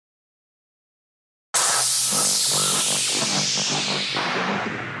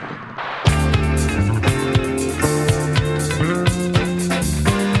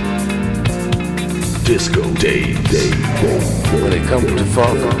Disco Day. When it comes to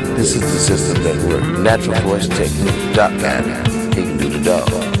funk, this is the system that works. Natural voice technique. Doc got it. He can do the dog.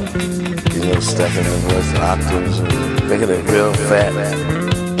 You know, stepping the voice octaves and making it real fat.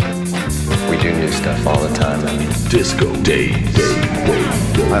 We do new stuff all the time. Disco Day.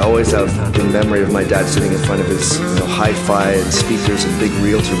 I always have the memory of my dad sitting in front of his hi-fi and speakers and big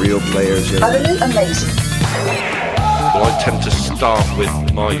reel-to-reel players. Utterly amazing. Well, I tend to start with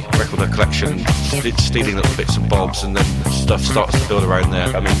my record collection, stealing little bits and bobs, and then stuff starts to build around there.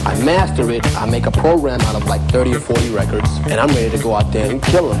 I master it, I make a program out of like 30 or 40 records, and I'm ready to go out there and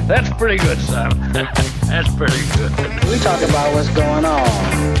kill them. That's pretty good, Sam. That's pretty good. We talk about what's going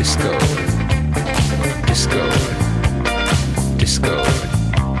on. Disco. Disco. Disco.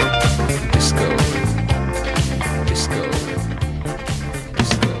 Disco. Disco.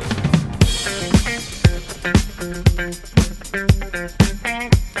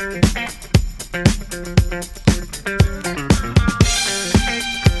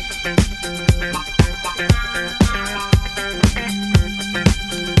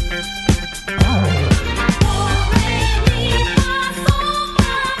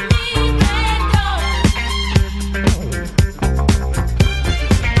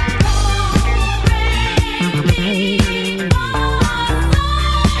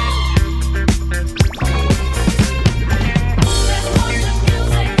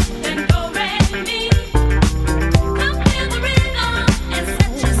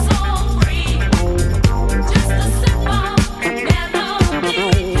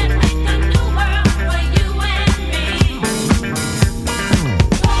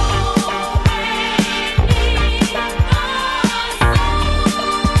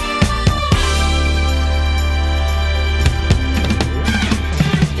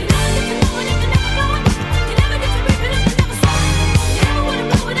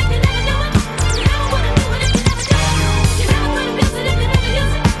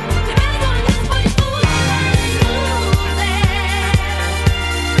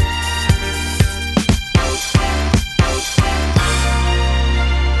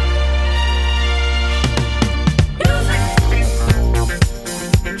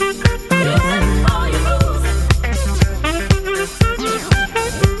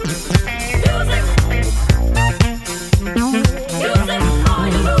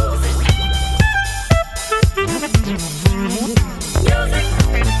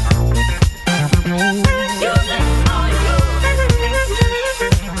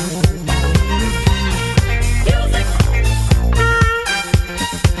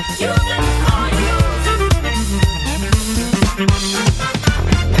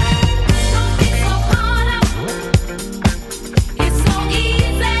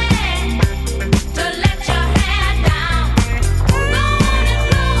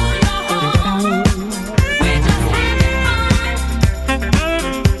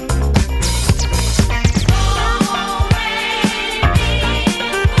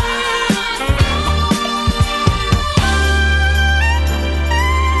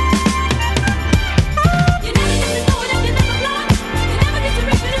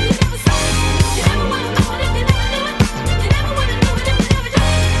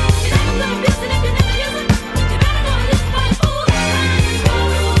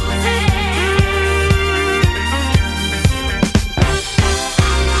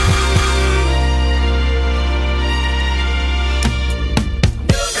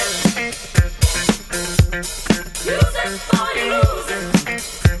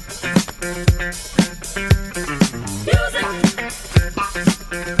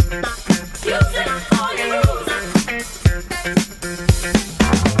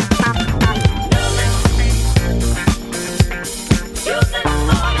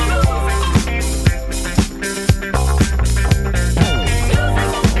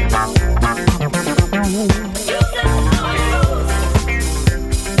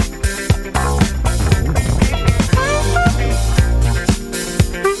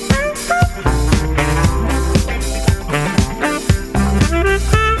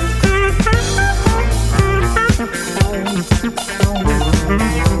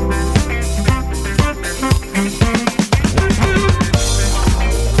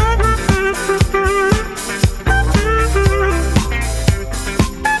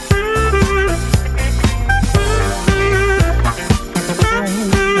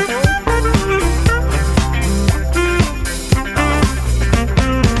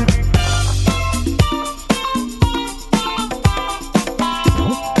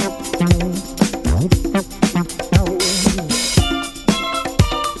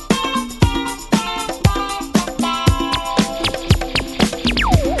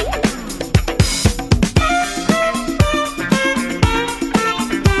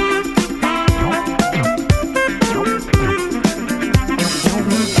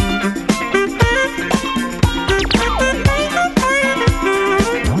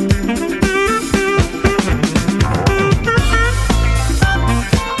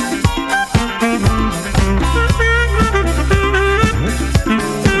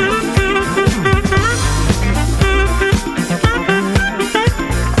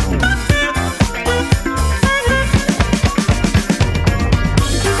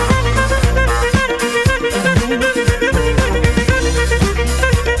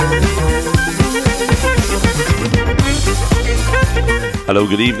 Hello,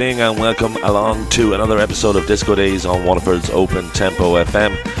 good evening, and welcome along to another episode of Disco Days on Waterford's Open Tempo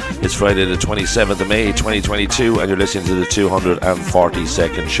FM. It's Friday the 27th of May 2022, and you're listening to the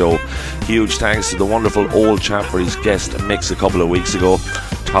 242nd show. Huge thanks to the wonderful old chap for his guest mix a couple of weeks ago.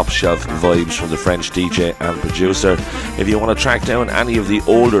 Top shelf vibes from the French DJ and producer. If you want to track down any of the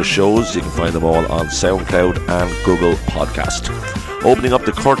older shows, you can find them all on SoundCloud and Google Podcast. Opening up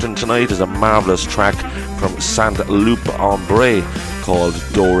the curtain tonight is a marvellous track from Saint-Loup en Bray called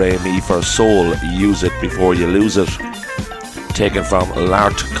Do Re Mi for Soul, Use It Before You Lose It, taken from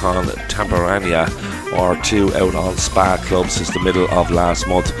L'Art Contemporanea, or2 out on Spa Club since the middle of last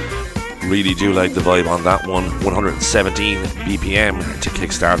month. Really do like the vibe on that one. 117 BPM to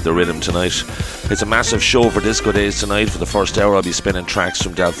kickstart the rhythm tonight. It's a massive show for Disco Days tonight. For the first hour I'll be spinning tracks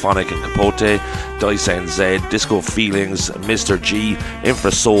from Delphonic and Capote, Dice NZ, Disco Feelings, Mr. G,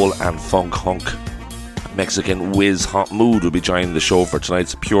 Infra Soul and Funk Hunk. Mexican Wiz Hot Mood will be joining the show for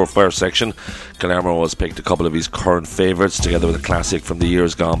tonight's Pure Fire section. Guillermo has picked a couple of his current favourites together with a classic from the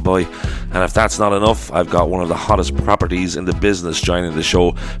years gone by. And if that's not enough, I've got one of the hottest properties in the business joining the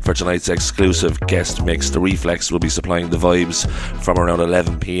show for tonight's exclusive guest mix. The Reflex will be supplying the vibes from around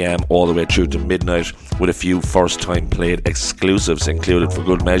 11 PM all the way through to midnight, with a few first time played exclusives included for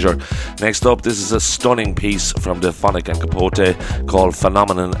good measure. Next up, this is a stunning piece from Delphonic and Capote called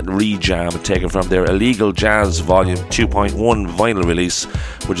Phenomenon Rejam, taken from their Illegal Jazz Volume 2.1 vinyl release,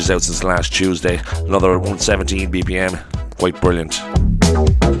 which is out since last Tuesday. Another 117 BPM, quite brilliant.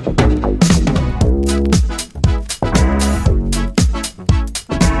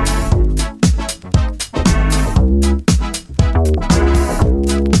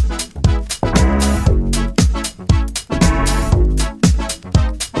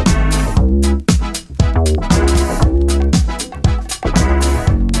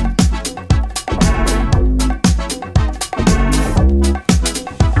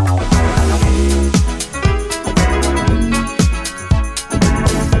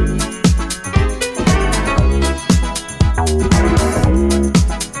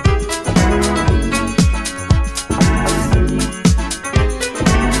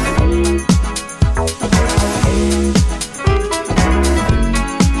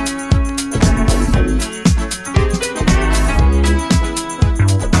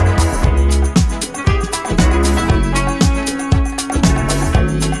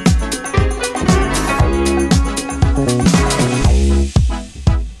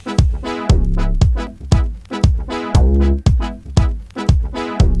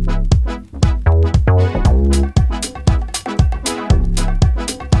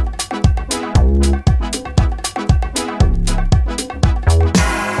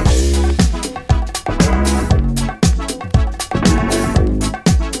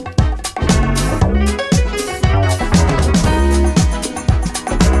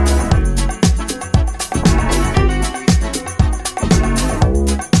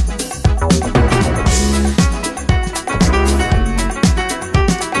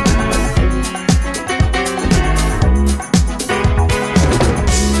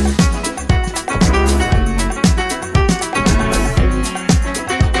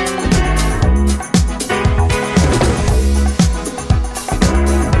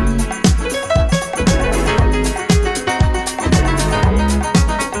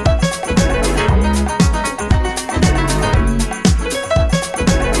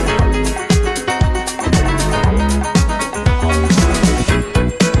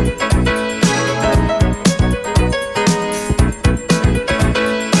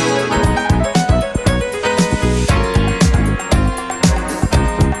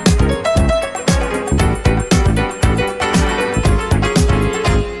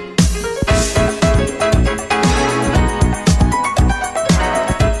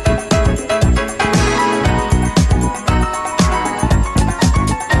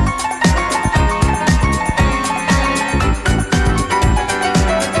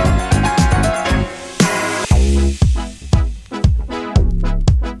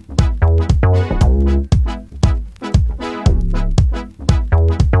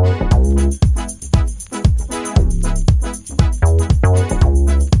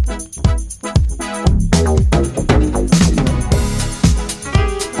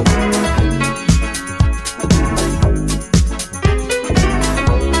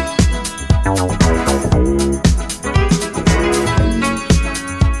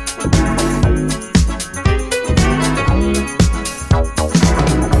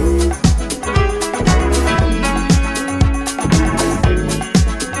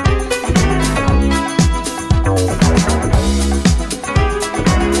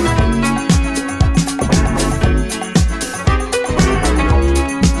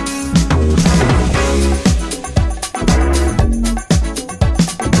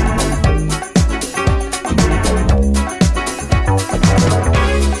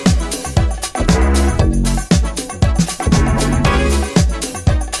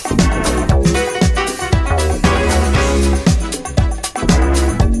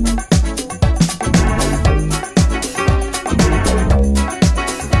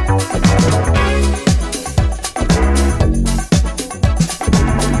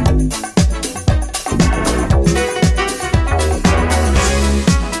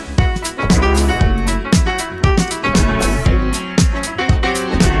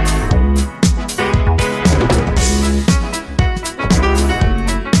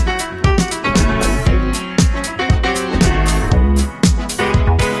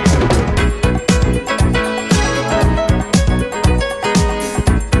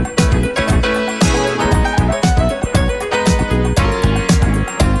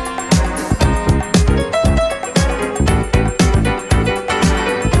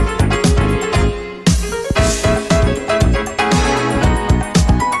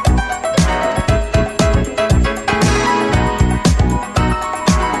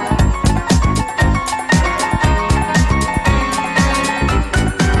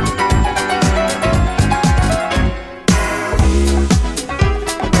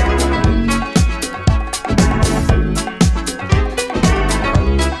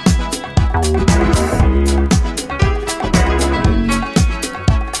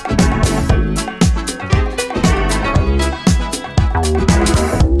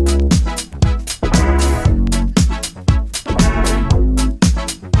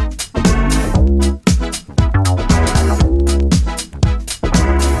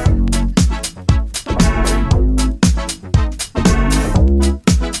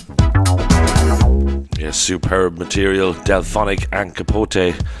 superb material. Delphonic and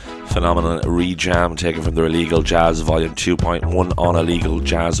Capote, phenomenon rejam taken from their Illegal Jazz Volume 2.1 on Illegal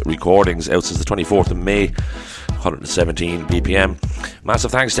Jazz Recordings, out since the 24th of May, 117 BPM.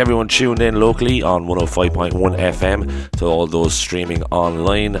 Massive thanks to everyone tuned in locally on 105.1 FM, to all those streaming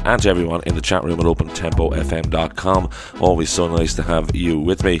online, and to everyone in the chat room at opentempofm.com. Always so nice to have you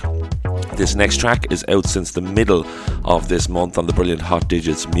with me. This next track is out since the middle of this month on the brilliant Hot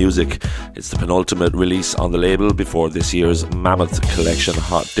Digits Music. It's the penultimate release on the label before this year's Mammoth Collection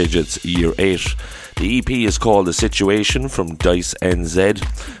Hot Digits Year 8. The EP is called The Situation from Dice NZ,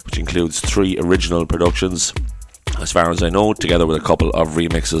 which includes 3 original productions, as far as I know, together with a couple of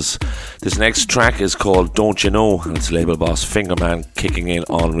remixes. This next track is called Don't You Know, and it's label boss Fingerman kicking in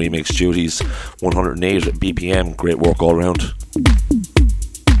on remix duties. 108 BPM, great work all round.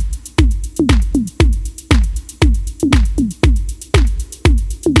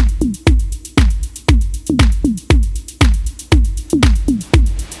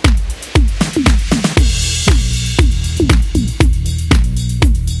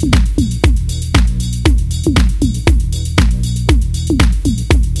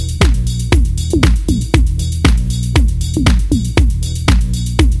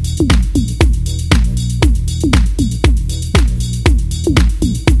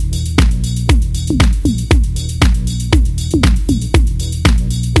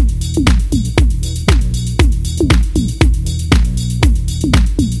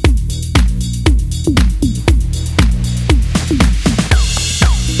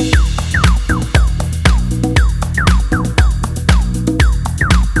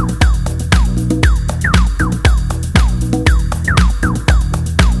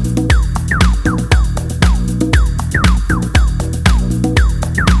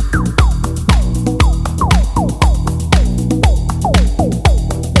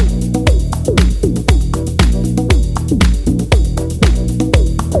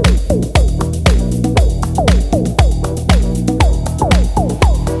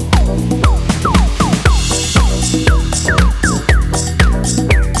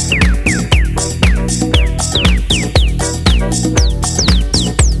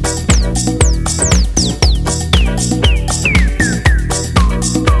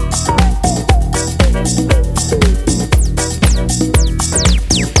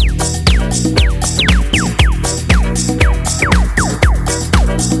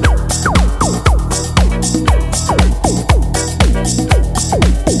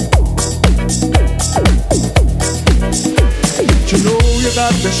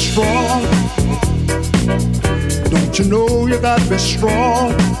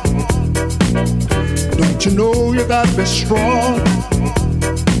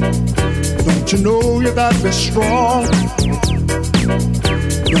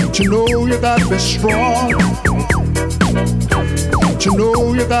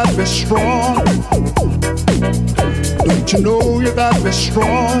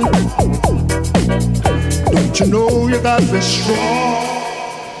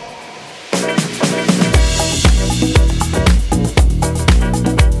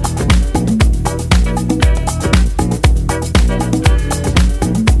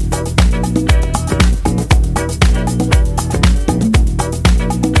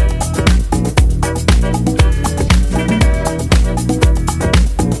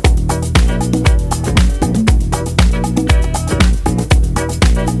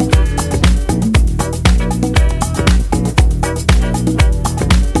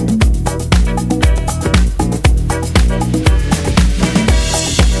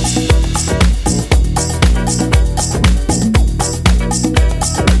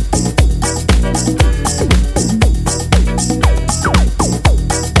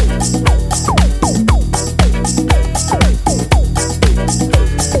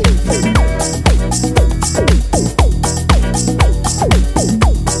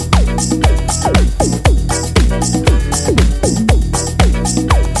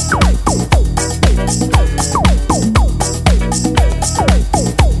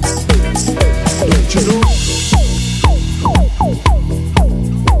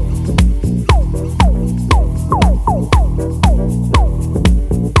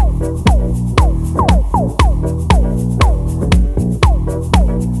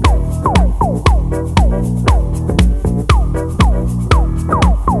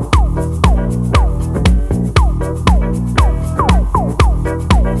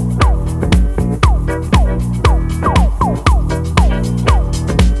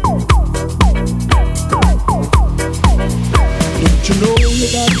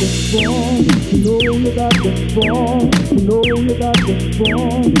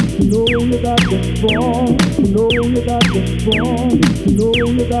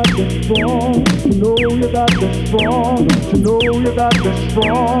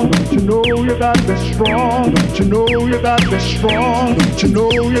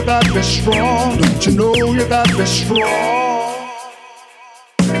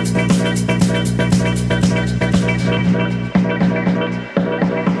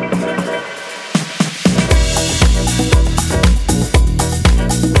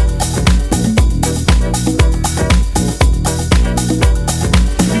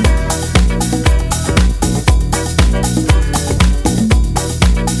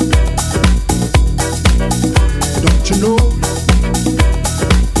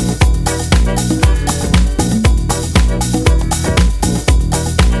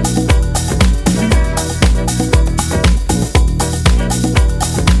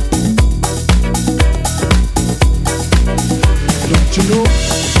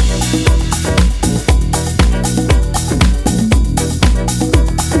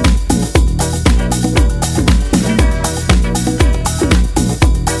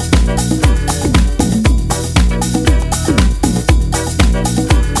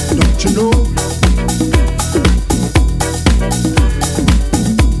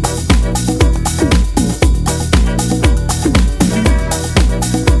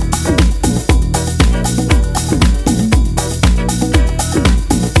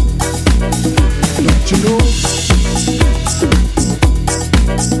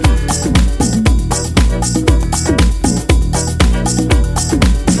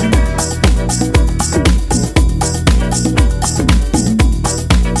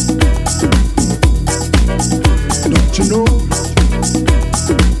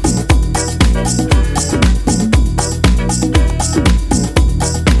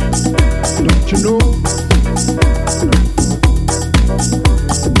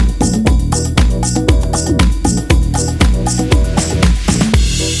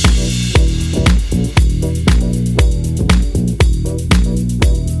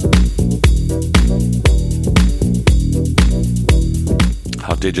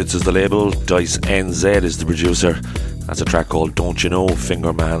 Digits is the label, Dice NZ is the producer. That's a track called Don't You Know,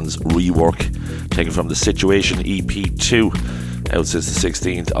 Fingerman's rework, taken from the Situation EP2, out since the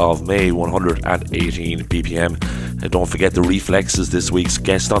 16th of May, 118 BPM. And don't forget the Reflexes, this week's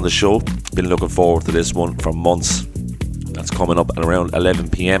guest on the show. Been looking forward to this one for months. That's coming up at around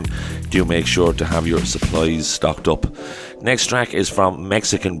 11 PM. Do make sure to have your supplies stocked up. Next track is from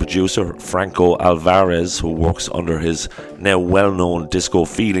Mexican producer Franco Alvarez, who works under his now well-known Disco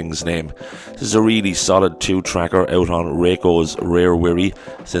Feelings name. This is a really solid 2-tracker out on Reiko's Rare Weary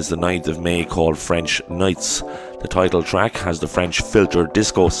since the 9th of May, called French Nights. The title track has the French filter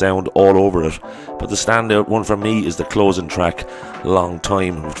disco sound all over it, but the standout one for me is the closing track, Long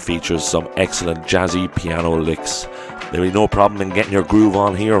Time, which features some excellent jazzy piano licks. There is no problem in getting your groove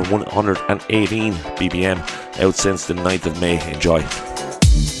on here. 118 BPM, out since the 9th of May. Enjoy.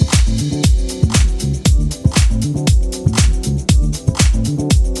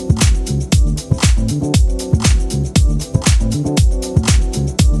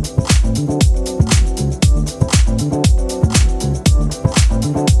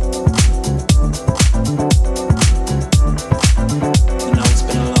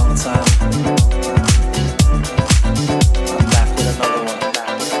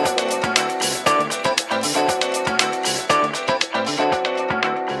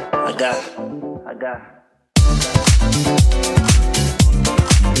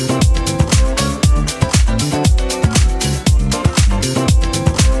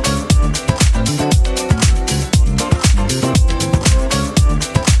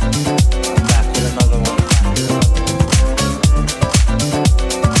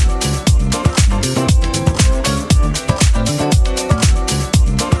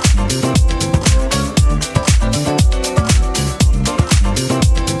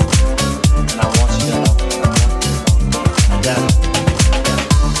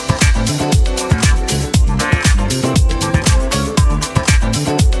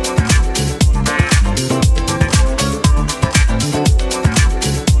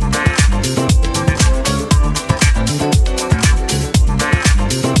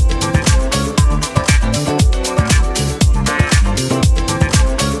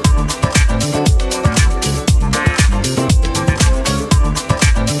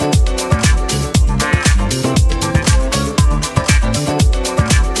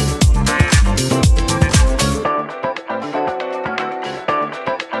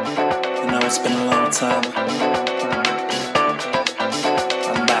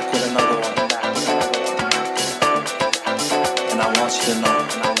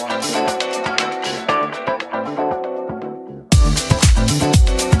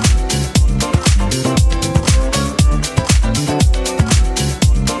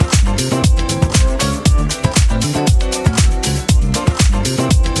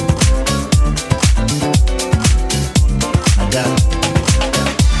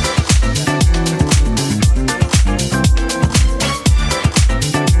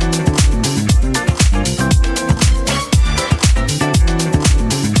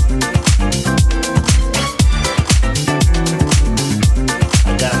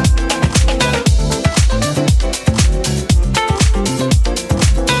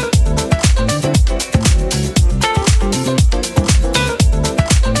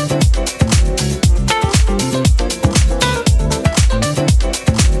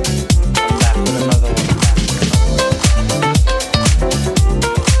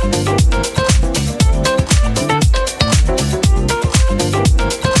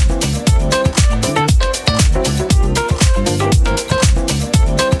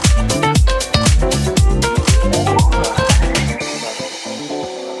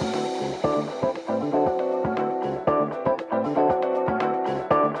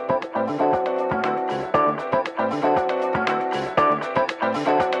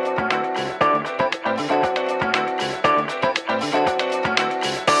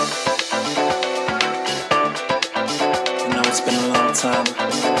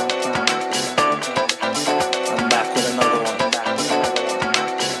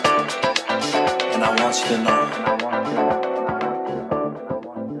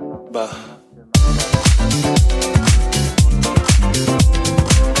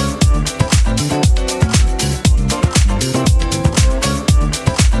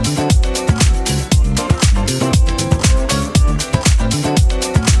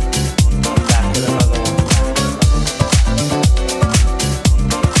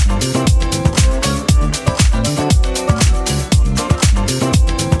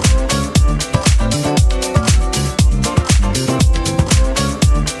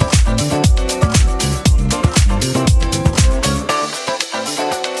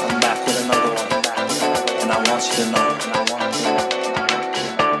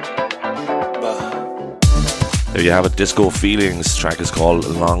 There you have it, Disco Feelings. Track is called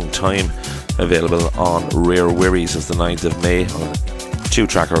Long Time, available on Rare Weary since the 9th of May on a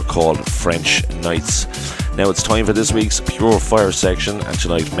 2-tracker called French Nights. Now it's time for this week's Pure Fire section, and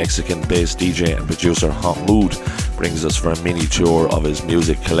tonight Mexican-based DJ and producer Hot Mood brings us for a mini tour of his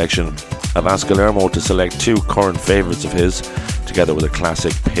music collection. I've asked Guillermo to select 2 current favourites of his, together with a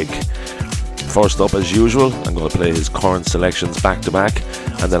classic pick. First up, as usual, I'm going to play his current selections back to back,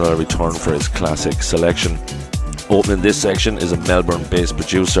 and then I'll return for his classic selection. Opening this section is a Melbourne-based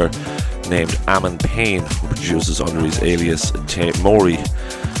producer named Ammon Payne, who produces under his alias Tamori.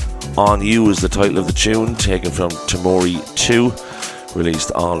 On You is the title of the tune, taken from Tamori 2,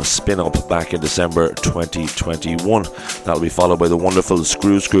 released on Spin Up back in December 2021. That'll be followed by the wonderful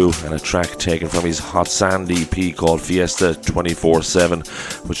Screw Screw and a track taken from his Hot Sand EP called Fiesta 24/7,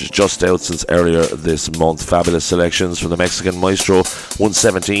 which is just out since earlier this month. Fabulous selections from the Mexican maestro,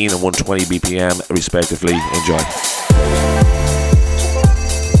 117 and 120 BPM respectively. Enjoy.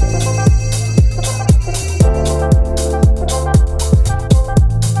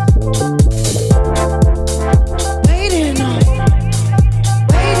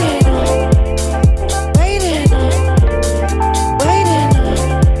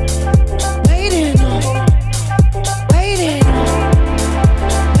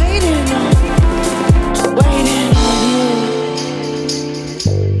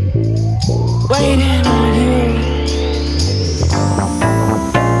 Waiting on you.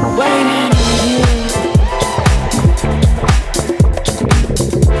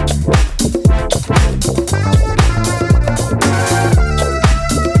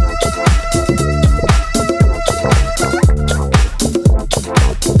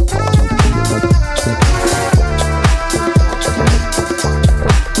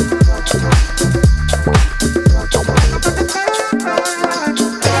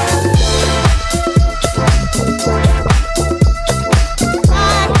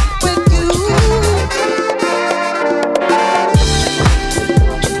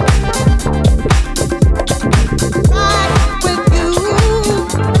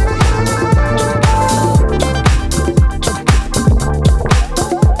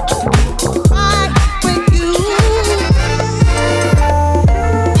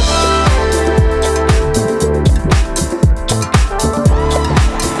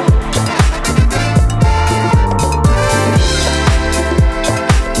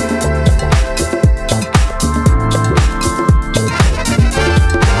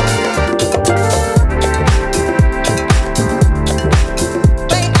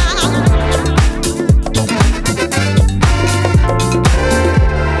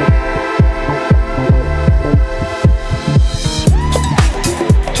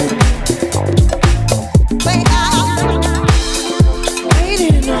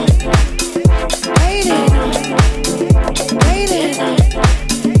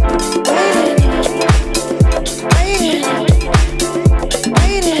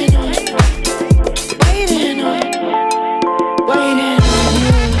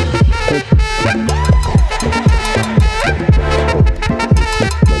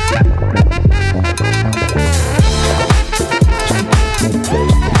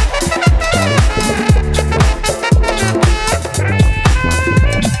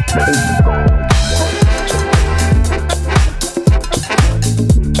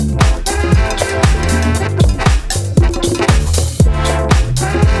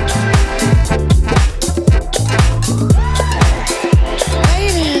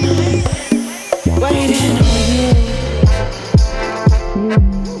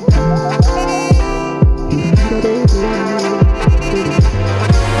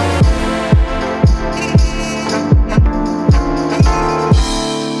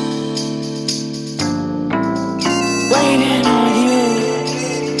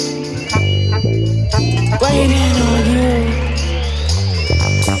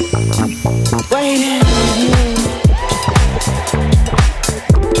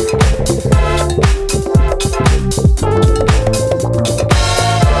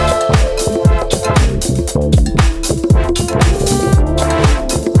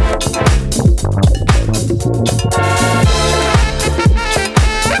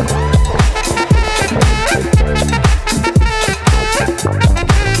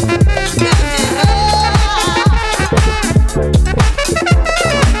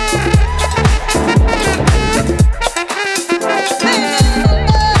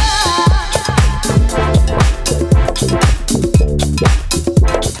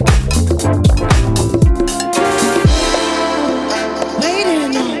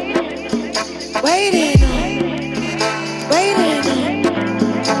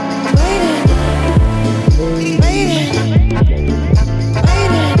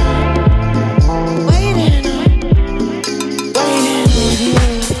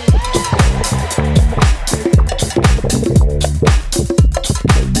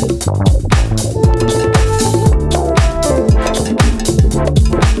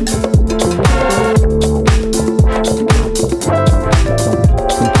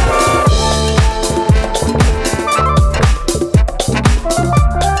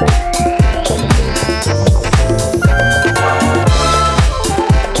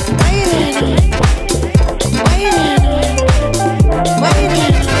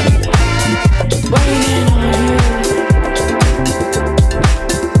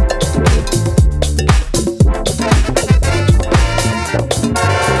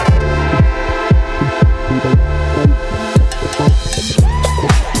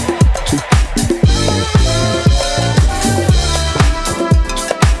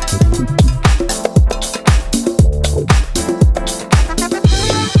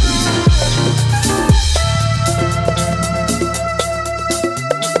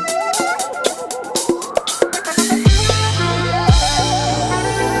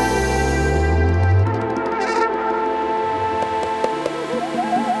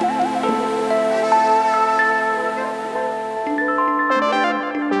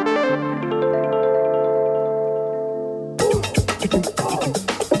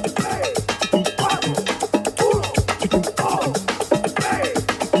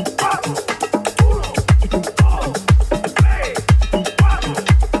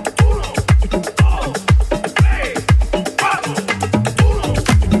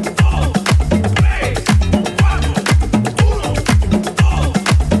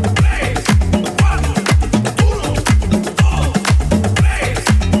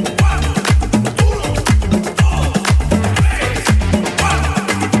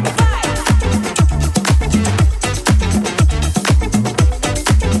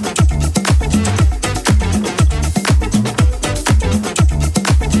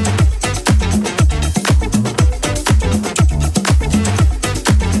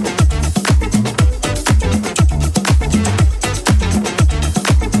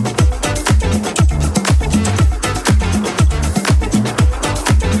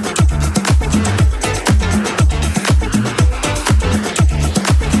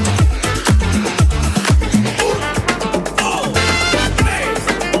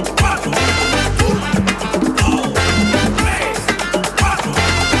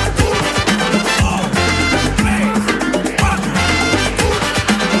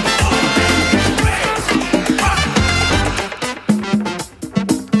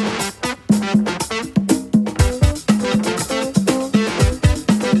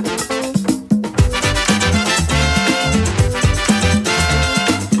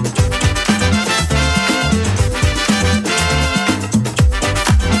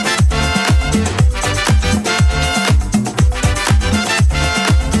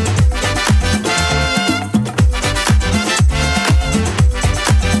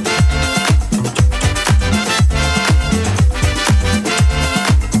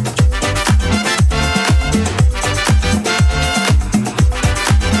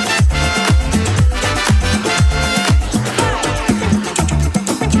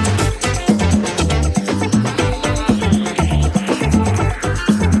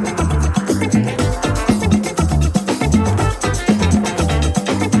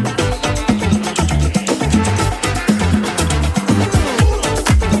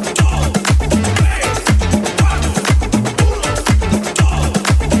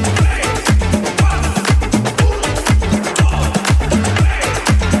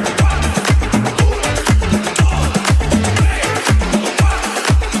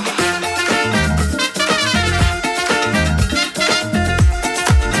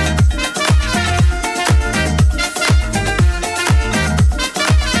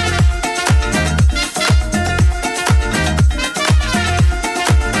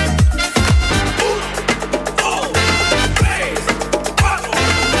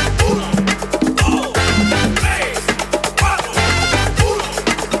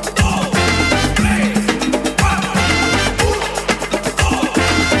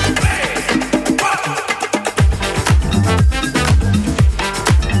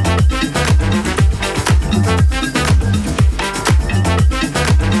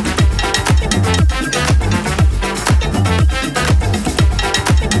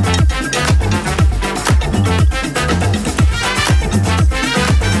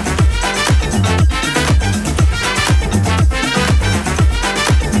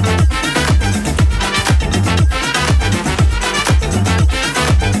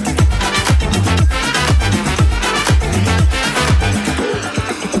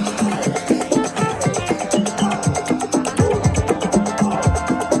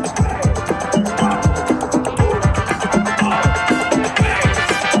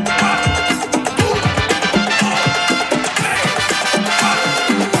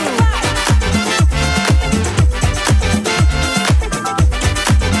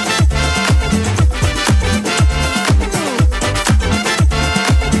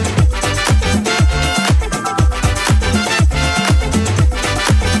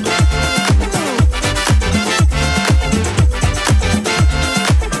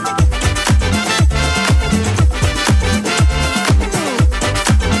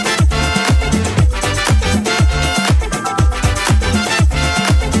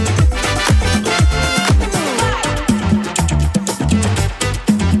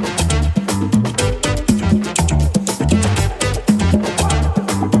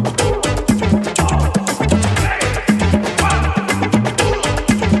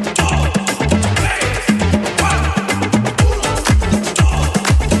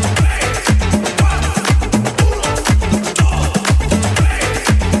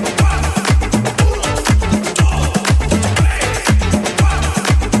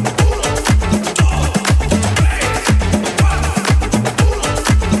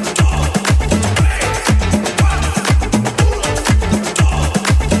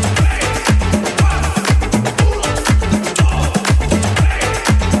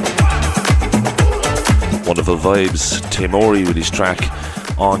 Wonderful vibes. Timori with his track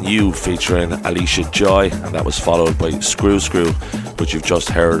On You featuring Alicia Joy, and that was followed by Screw Screw, which you've just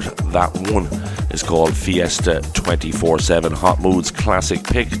heard. That one is called Fiesta 24/7. Hot Moods classic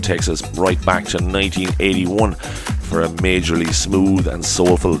pick takes us right back to 1981 for a majorly smooth and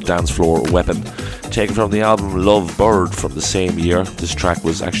soulful dance floor weapon. Taken from the album Love Bird from the same year, this track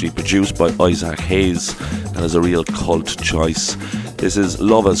was actually produced by Isaac Hayes and is a real cult choice. This is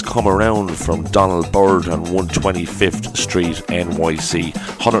Love Has Come Around from Donald Byrd on 125th Street, NYC.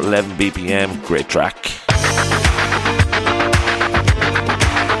 111 BPM, great track.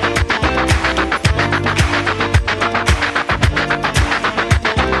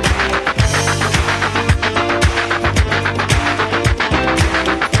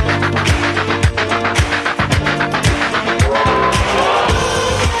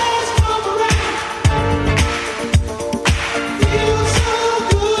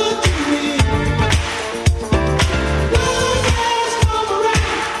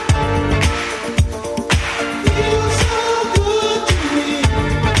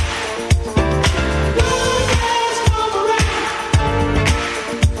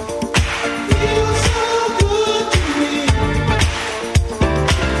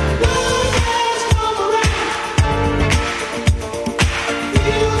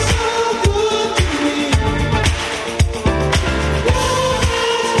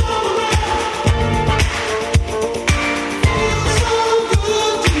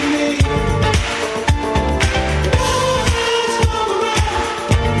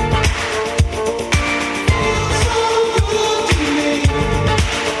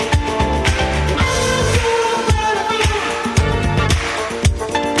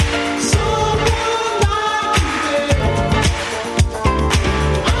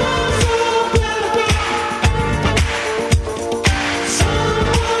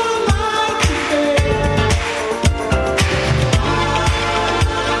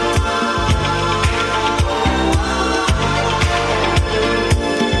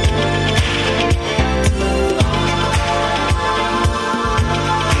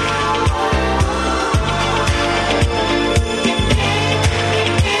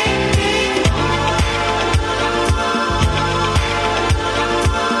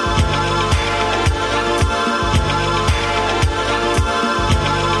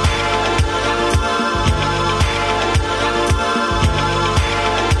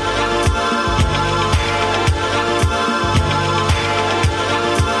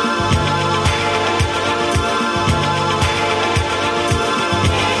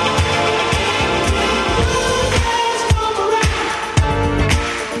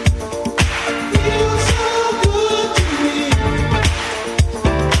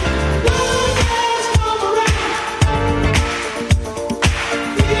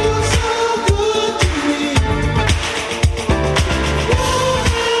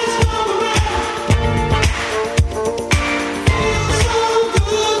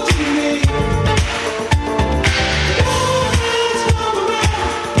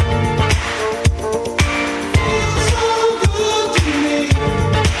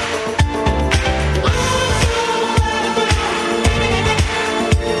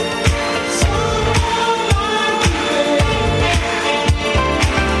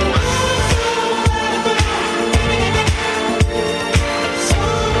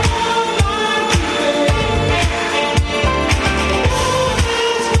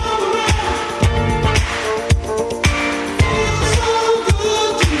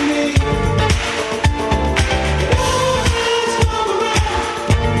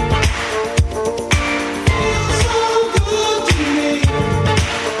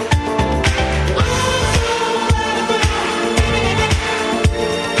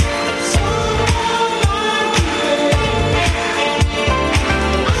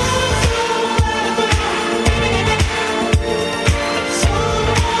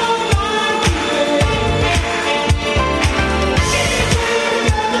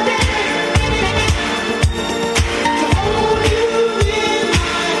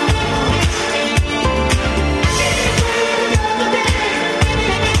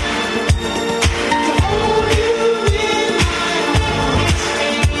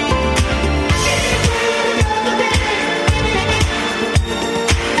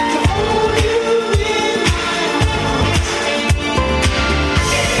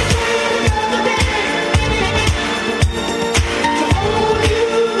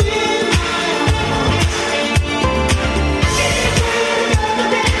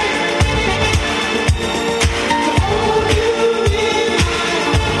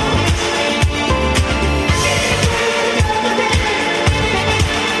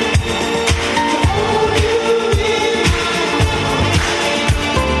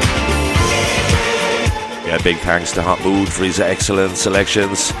 big thanks to Hot Mood for his excellent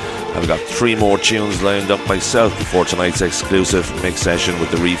selections. I've got 3 more tunes lined up myself before tonight's exclusive mix session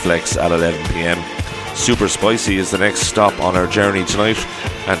with the Reflex at 11 p.m. Super Spicy is the next stop on our journey tonight,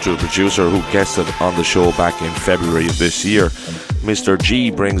 and to a producer who guested on the show back in February of this year. Mr.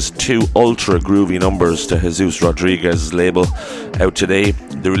 G brings 2 ultra groovy numbers to Jesus Rodriguez's label out today.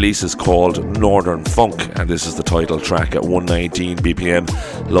 The release is called Northern Funk, and this is the title track at 119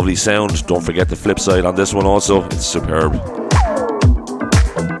 BPM. Lovely sound. Don't forget the flip side on this one also, it's superb.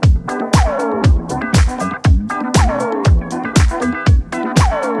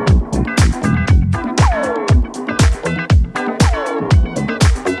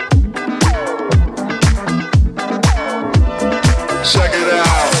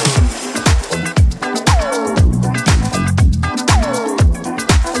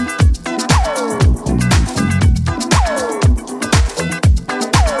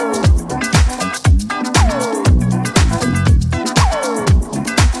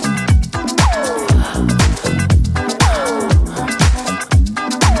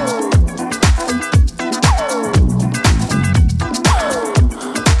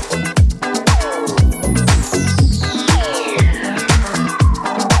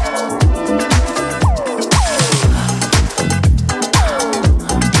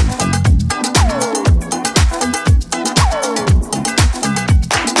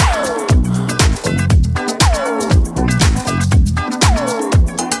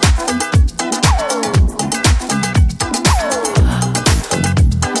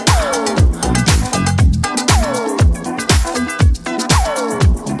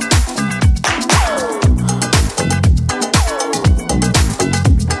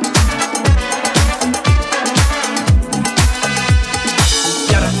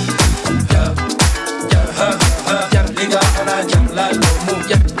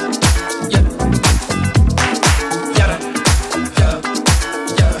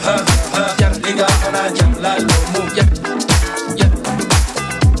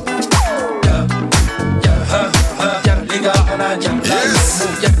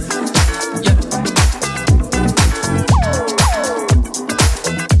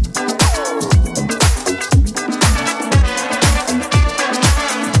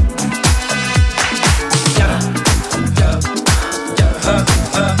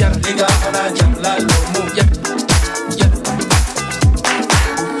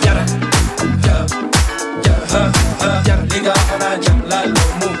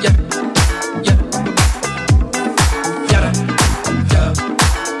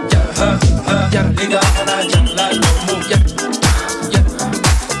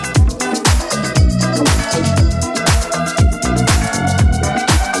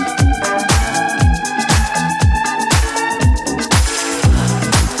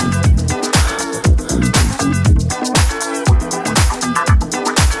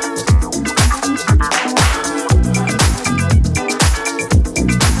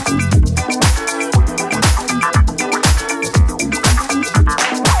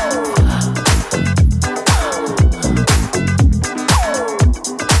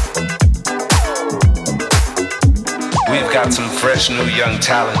 New young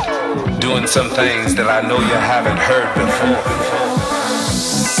talent doing some things that I know you haven't heard before.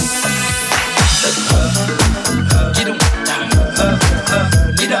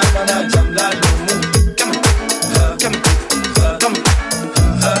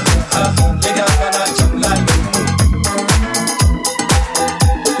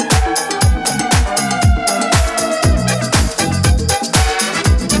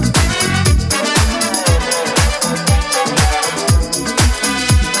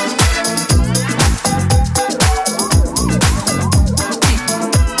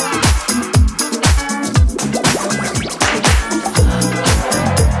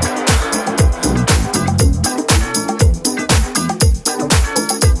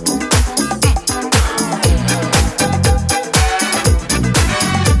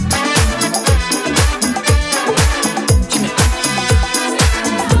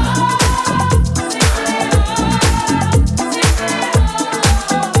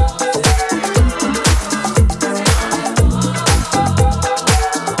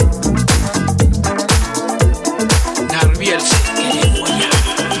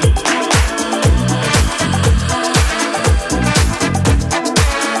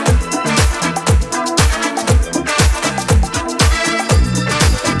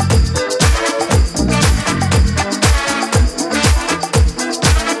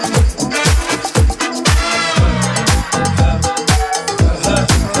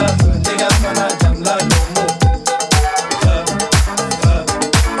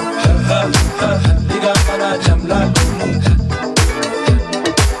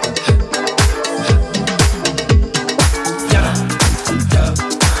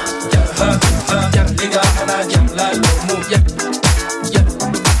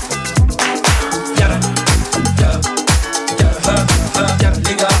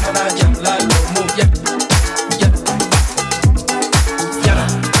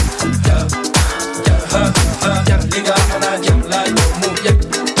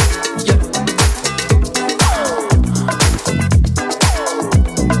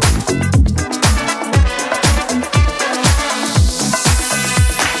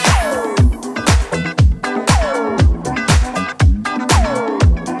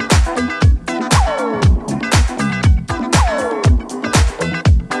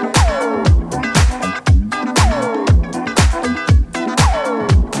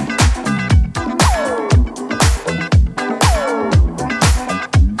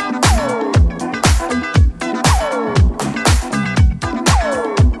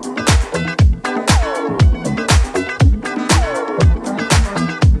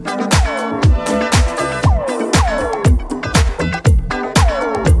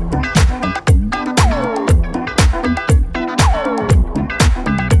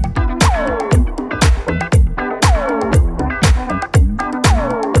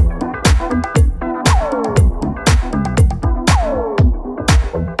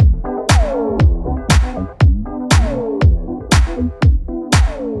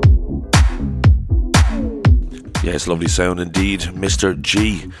 Yes, lovely sound indeed. Mr.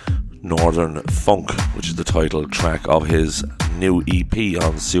 G, Northern Funk, which is the title track of his new EP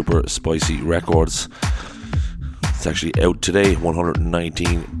on Super Spicy Records. It's actually out today,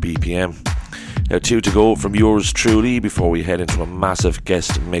 119 BPM. Now 2 to go from yours truly before we head into a massive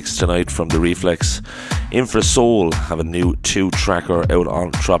guest mix tonight from The Reflex. Infrasoul have a new 2-tracker out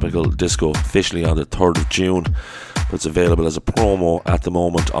on Tropical Disco, officially on the 3rd of June. But it's available as a promo at the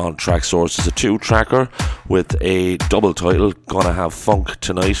moment on Traxsource. It's a 2-tracker with a double title, Gonna Have Funk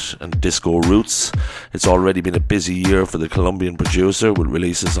Tonight and Disco Roots. It's already been a busy year for the Colombian producer with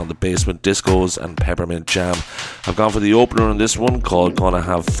releases on the Basement Discos and Peppermint Jam. I've gone for the opener on this one called Gonna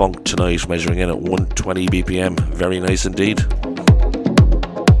Have Funk Tonight, measuring in at 120 BPM. Very nice indeed.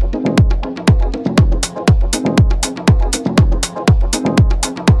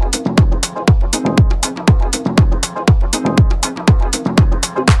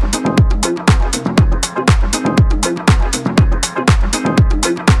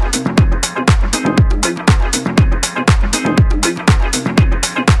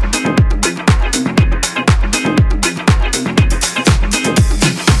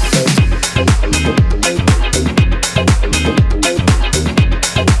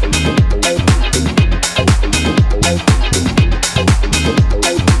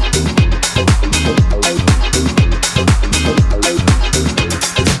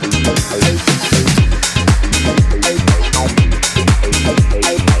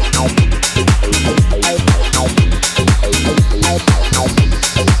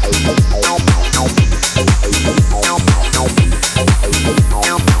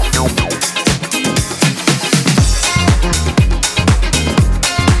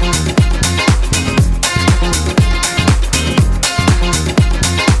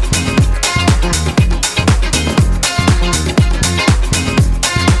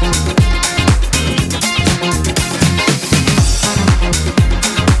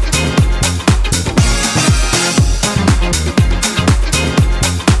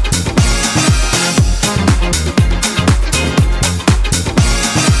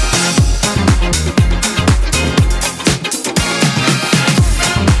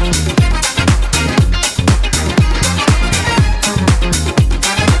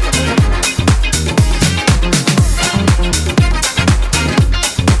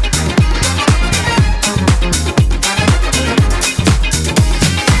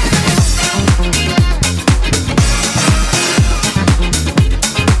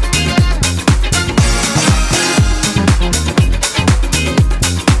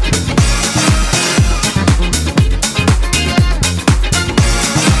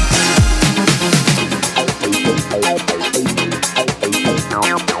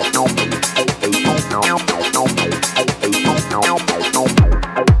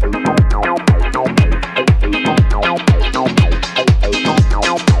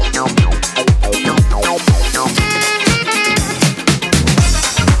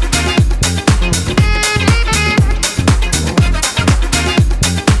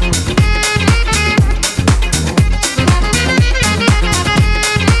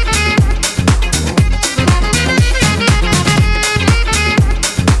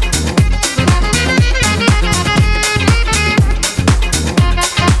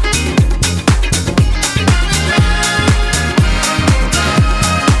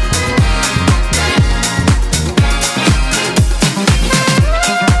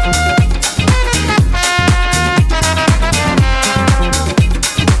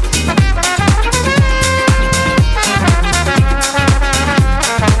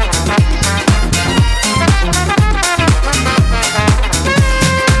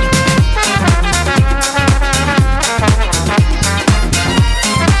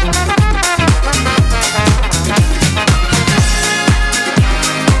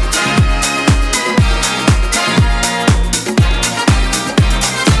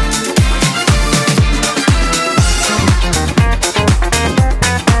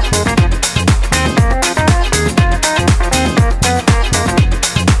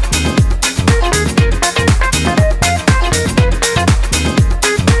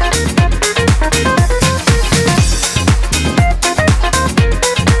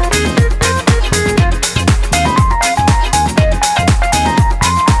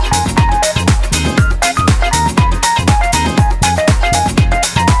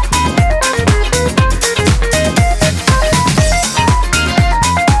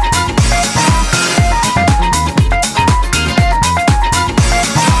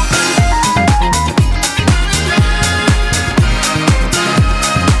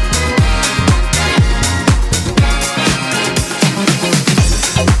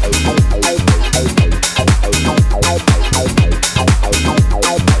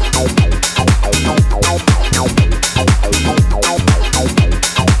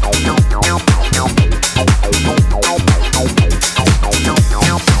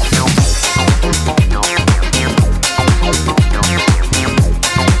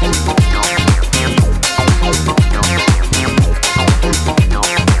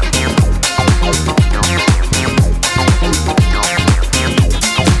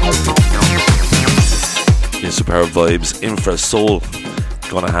 Vibes, Infra Soul.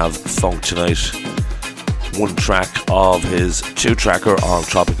 Gonna have funk tonight. One track of his 2-tracker on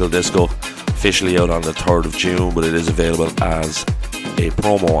Tropical Disco, officially out on the 3rd of June, but it is available as a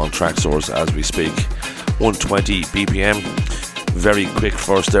promo on Traxsource as we speak. 120 BPM. Very quick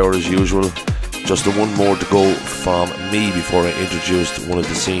first hour as usual. Just the one more to go from me before I introduced one of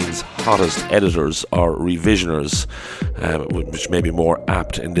the scene's hottest editors or revisioners, which may be more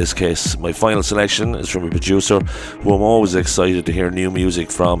apt in this case. My final selection is from a producer who I'm always excited to hear new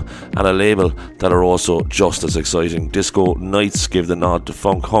music from, and a label that are also just as exciting. Disco Nights give the nod to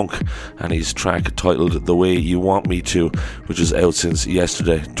Funk Hunk and his track titled The Way You Want Me To, which is out since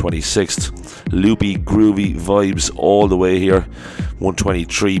yesterday, 26th. Loopy, groovy vibes all the way here.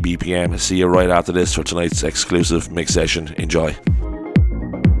 123 BPM. See you right after this for tonight's exclusive mix session. Enjoy.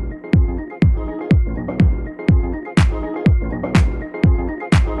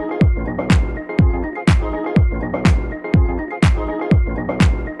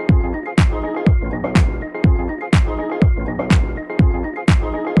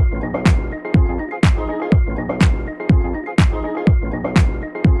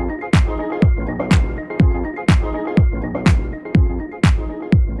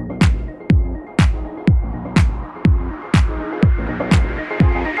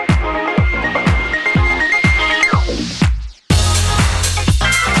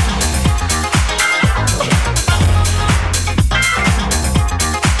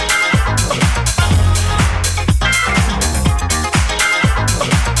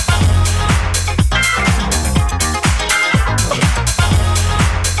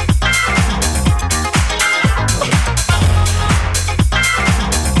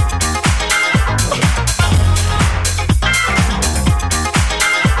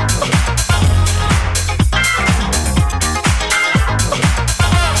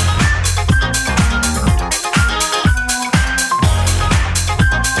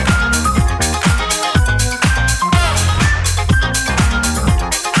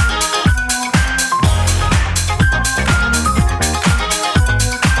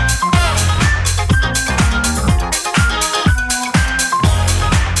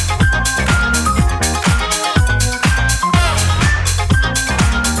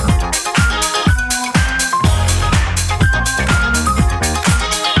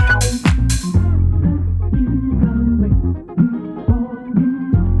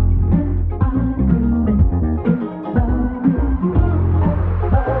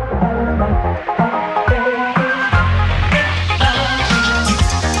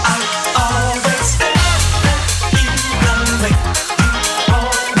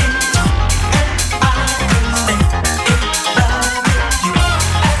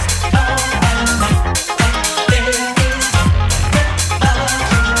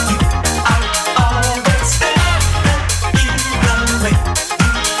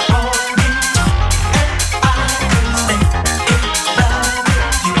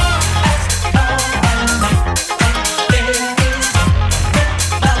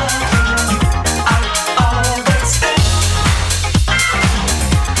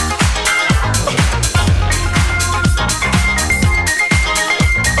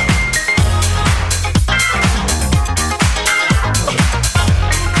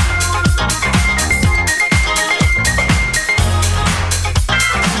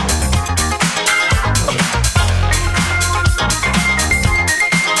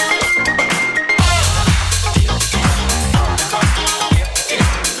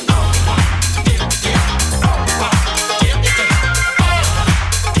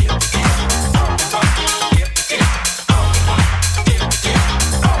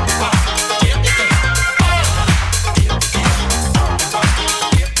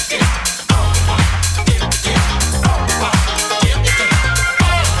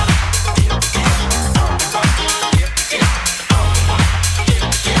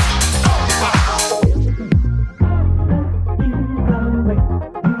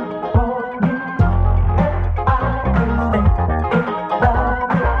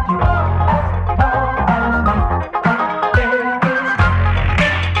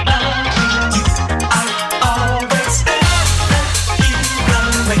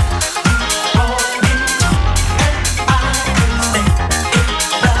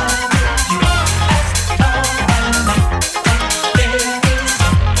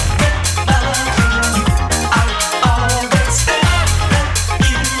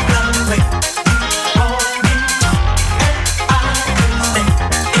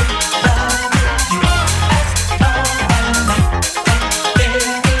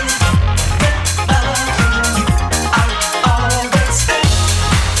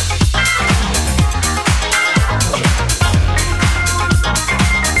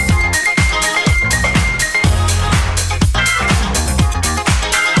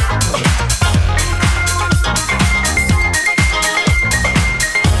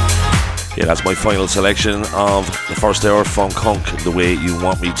 That's my final selection of the first hour, Funk Hunk, The Way You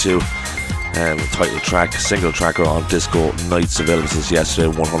Want Me To. Title track, single tracker on Disco Nights, available since yesterday,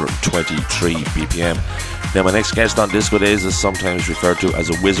 123 BPM. Now, my next guest on Disco Days is sometimes referred to as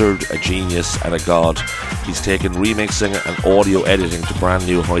a wizard, a genius and a god. He's taken remixing and audio editing to brand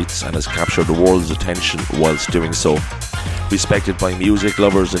new heights and has captured the world's attention whilst doing so. Respected by music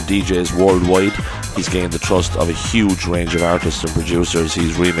lovers and DJs worldwide, he's gained the trust of a huge range of artists and producers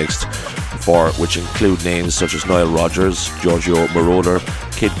he's remixed for, which include names such as Nile Rodgers, Giorgio Moroder,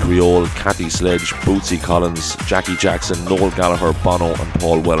 Kid Creole, Cathy Sledge, Bootsy Collins, Jackie Jackson, Noel Gallagher, Bono and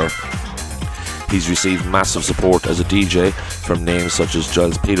Paul Weller. He's received massive support as a DJ from names such as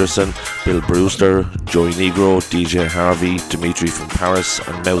Giles Peterson, Bill Brewster, Joey Negro, DJ Harvey, Dimitri from Paris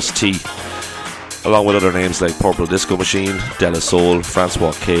and Mouse T, along with other names like Purple Disco Machine, Della Soul,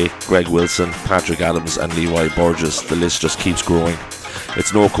 Francois K, Greg Wilson, Patrick Adams and Leroy Burgess. The list just keeps growing.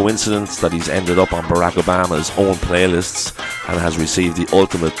 It's no coincidence that he's ended up on Barack Obama's own playlists and has received the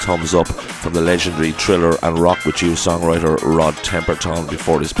ultimate thumbs up from the legendary Thriller and Rock With You songwriter Rod Temperton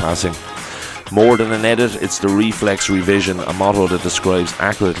before his passing. More than an edit, it's the reflex revision, a motto that describes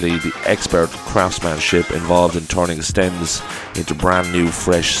accurately the expert craftsmanship involved in turning stems into brand new,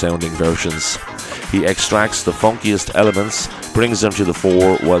 fresh sounding versions. He extracts the funkiest elements, brings them to the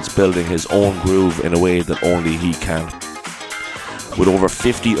fore whilst building his own groove in a way that only he can. With over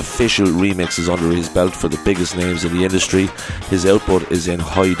 50 official remixes under his belt for the biggest names in the industry, his output is in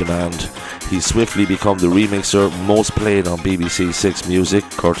high demand. He's swiftly become the remixer most played on BBC Six Music,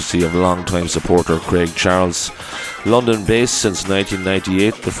 courtesy of longtime supporter Craig Charles. London-based since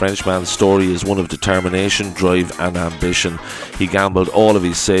 1998, the Frenchman's story is one of determination, drive and ambition. He gambled all of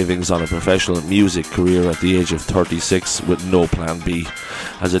his savings on a professional music career at the age of 36 with no plan B.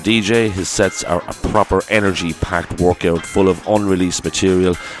 As a DJ, his sets are a proper energy-packed workout full of unreleased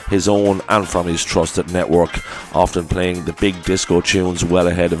material, his own and from his trusted network, often playing the big disco tunes well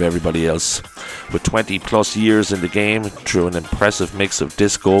ahead of everybody else. With 20 plus years in the game, through an impressive mix of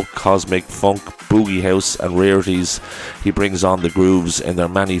disco, cosmic, funk, boogie house and rarities, he brings on the grooves in their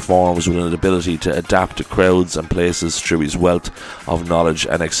many forms with an ability to adapt to crowds and places through his wealth of knowledge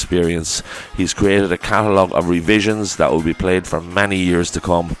and experience. He's created a catalogue of revisions that will be played for many years to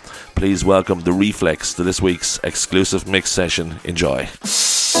come. Please welcome The Reflex to this week's exclusive mix session. Enjoy.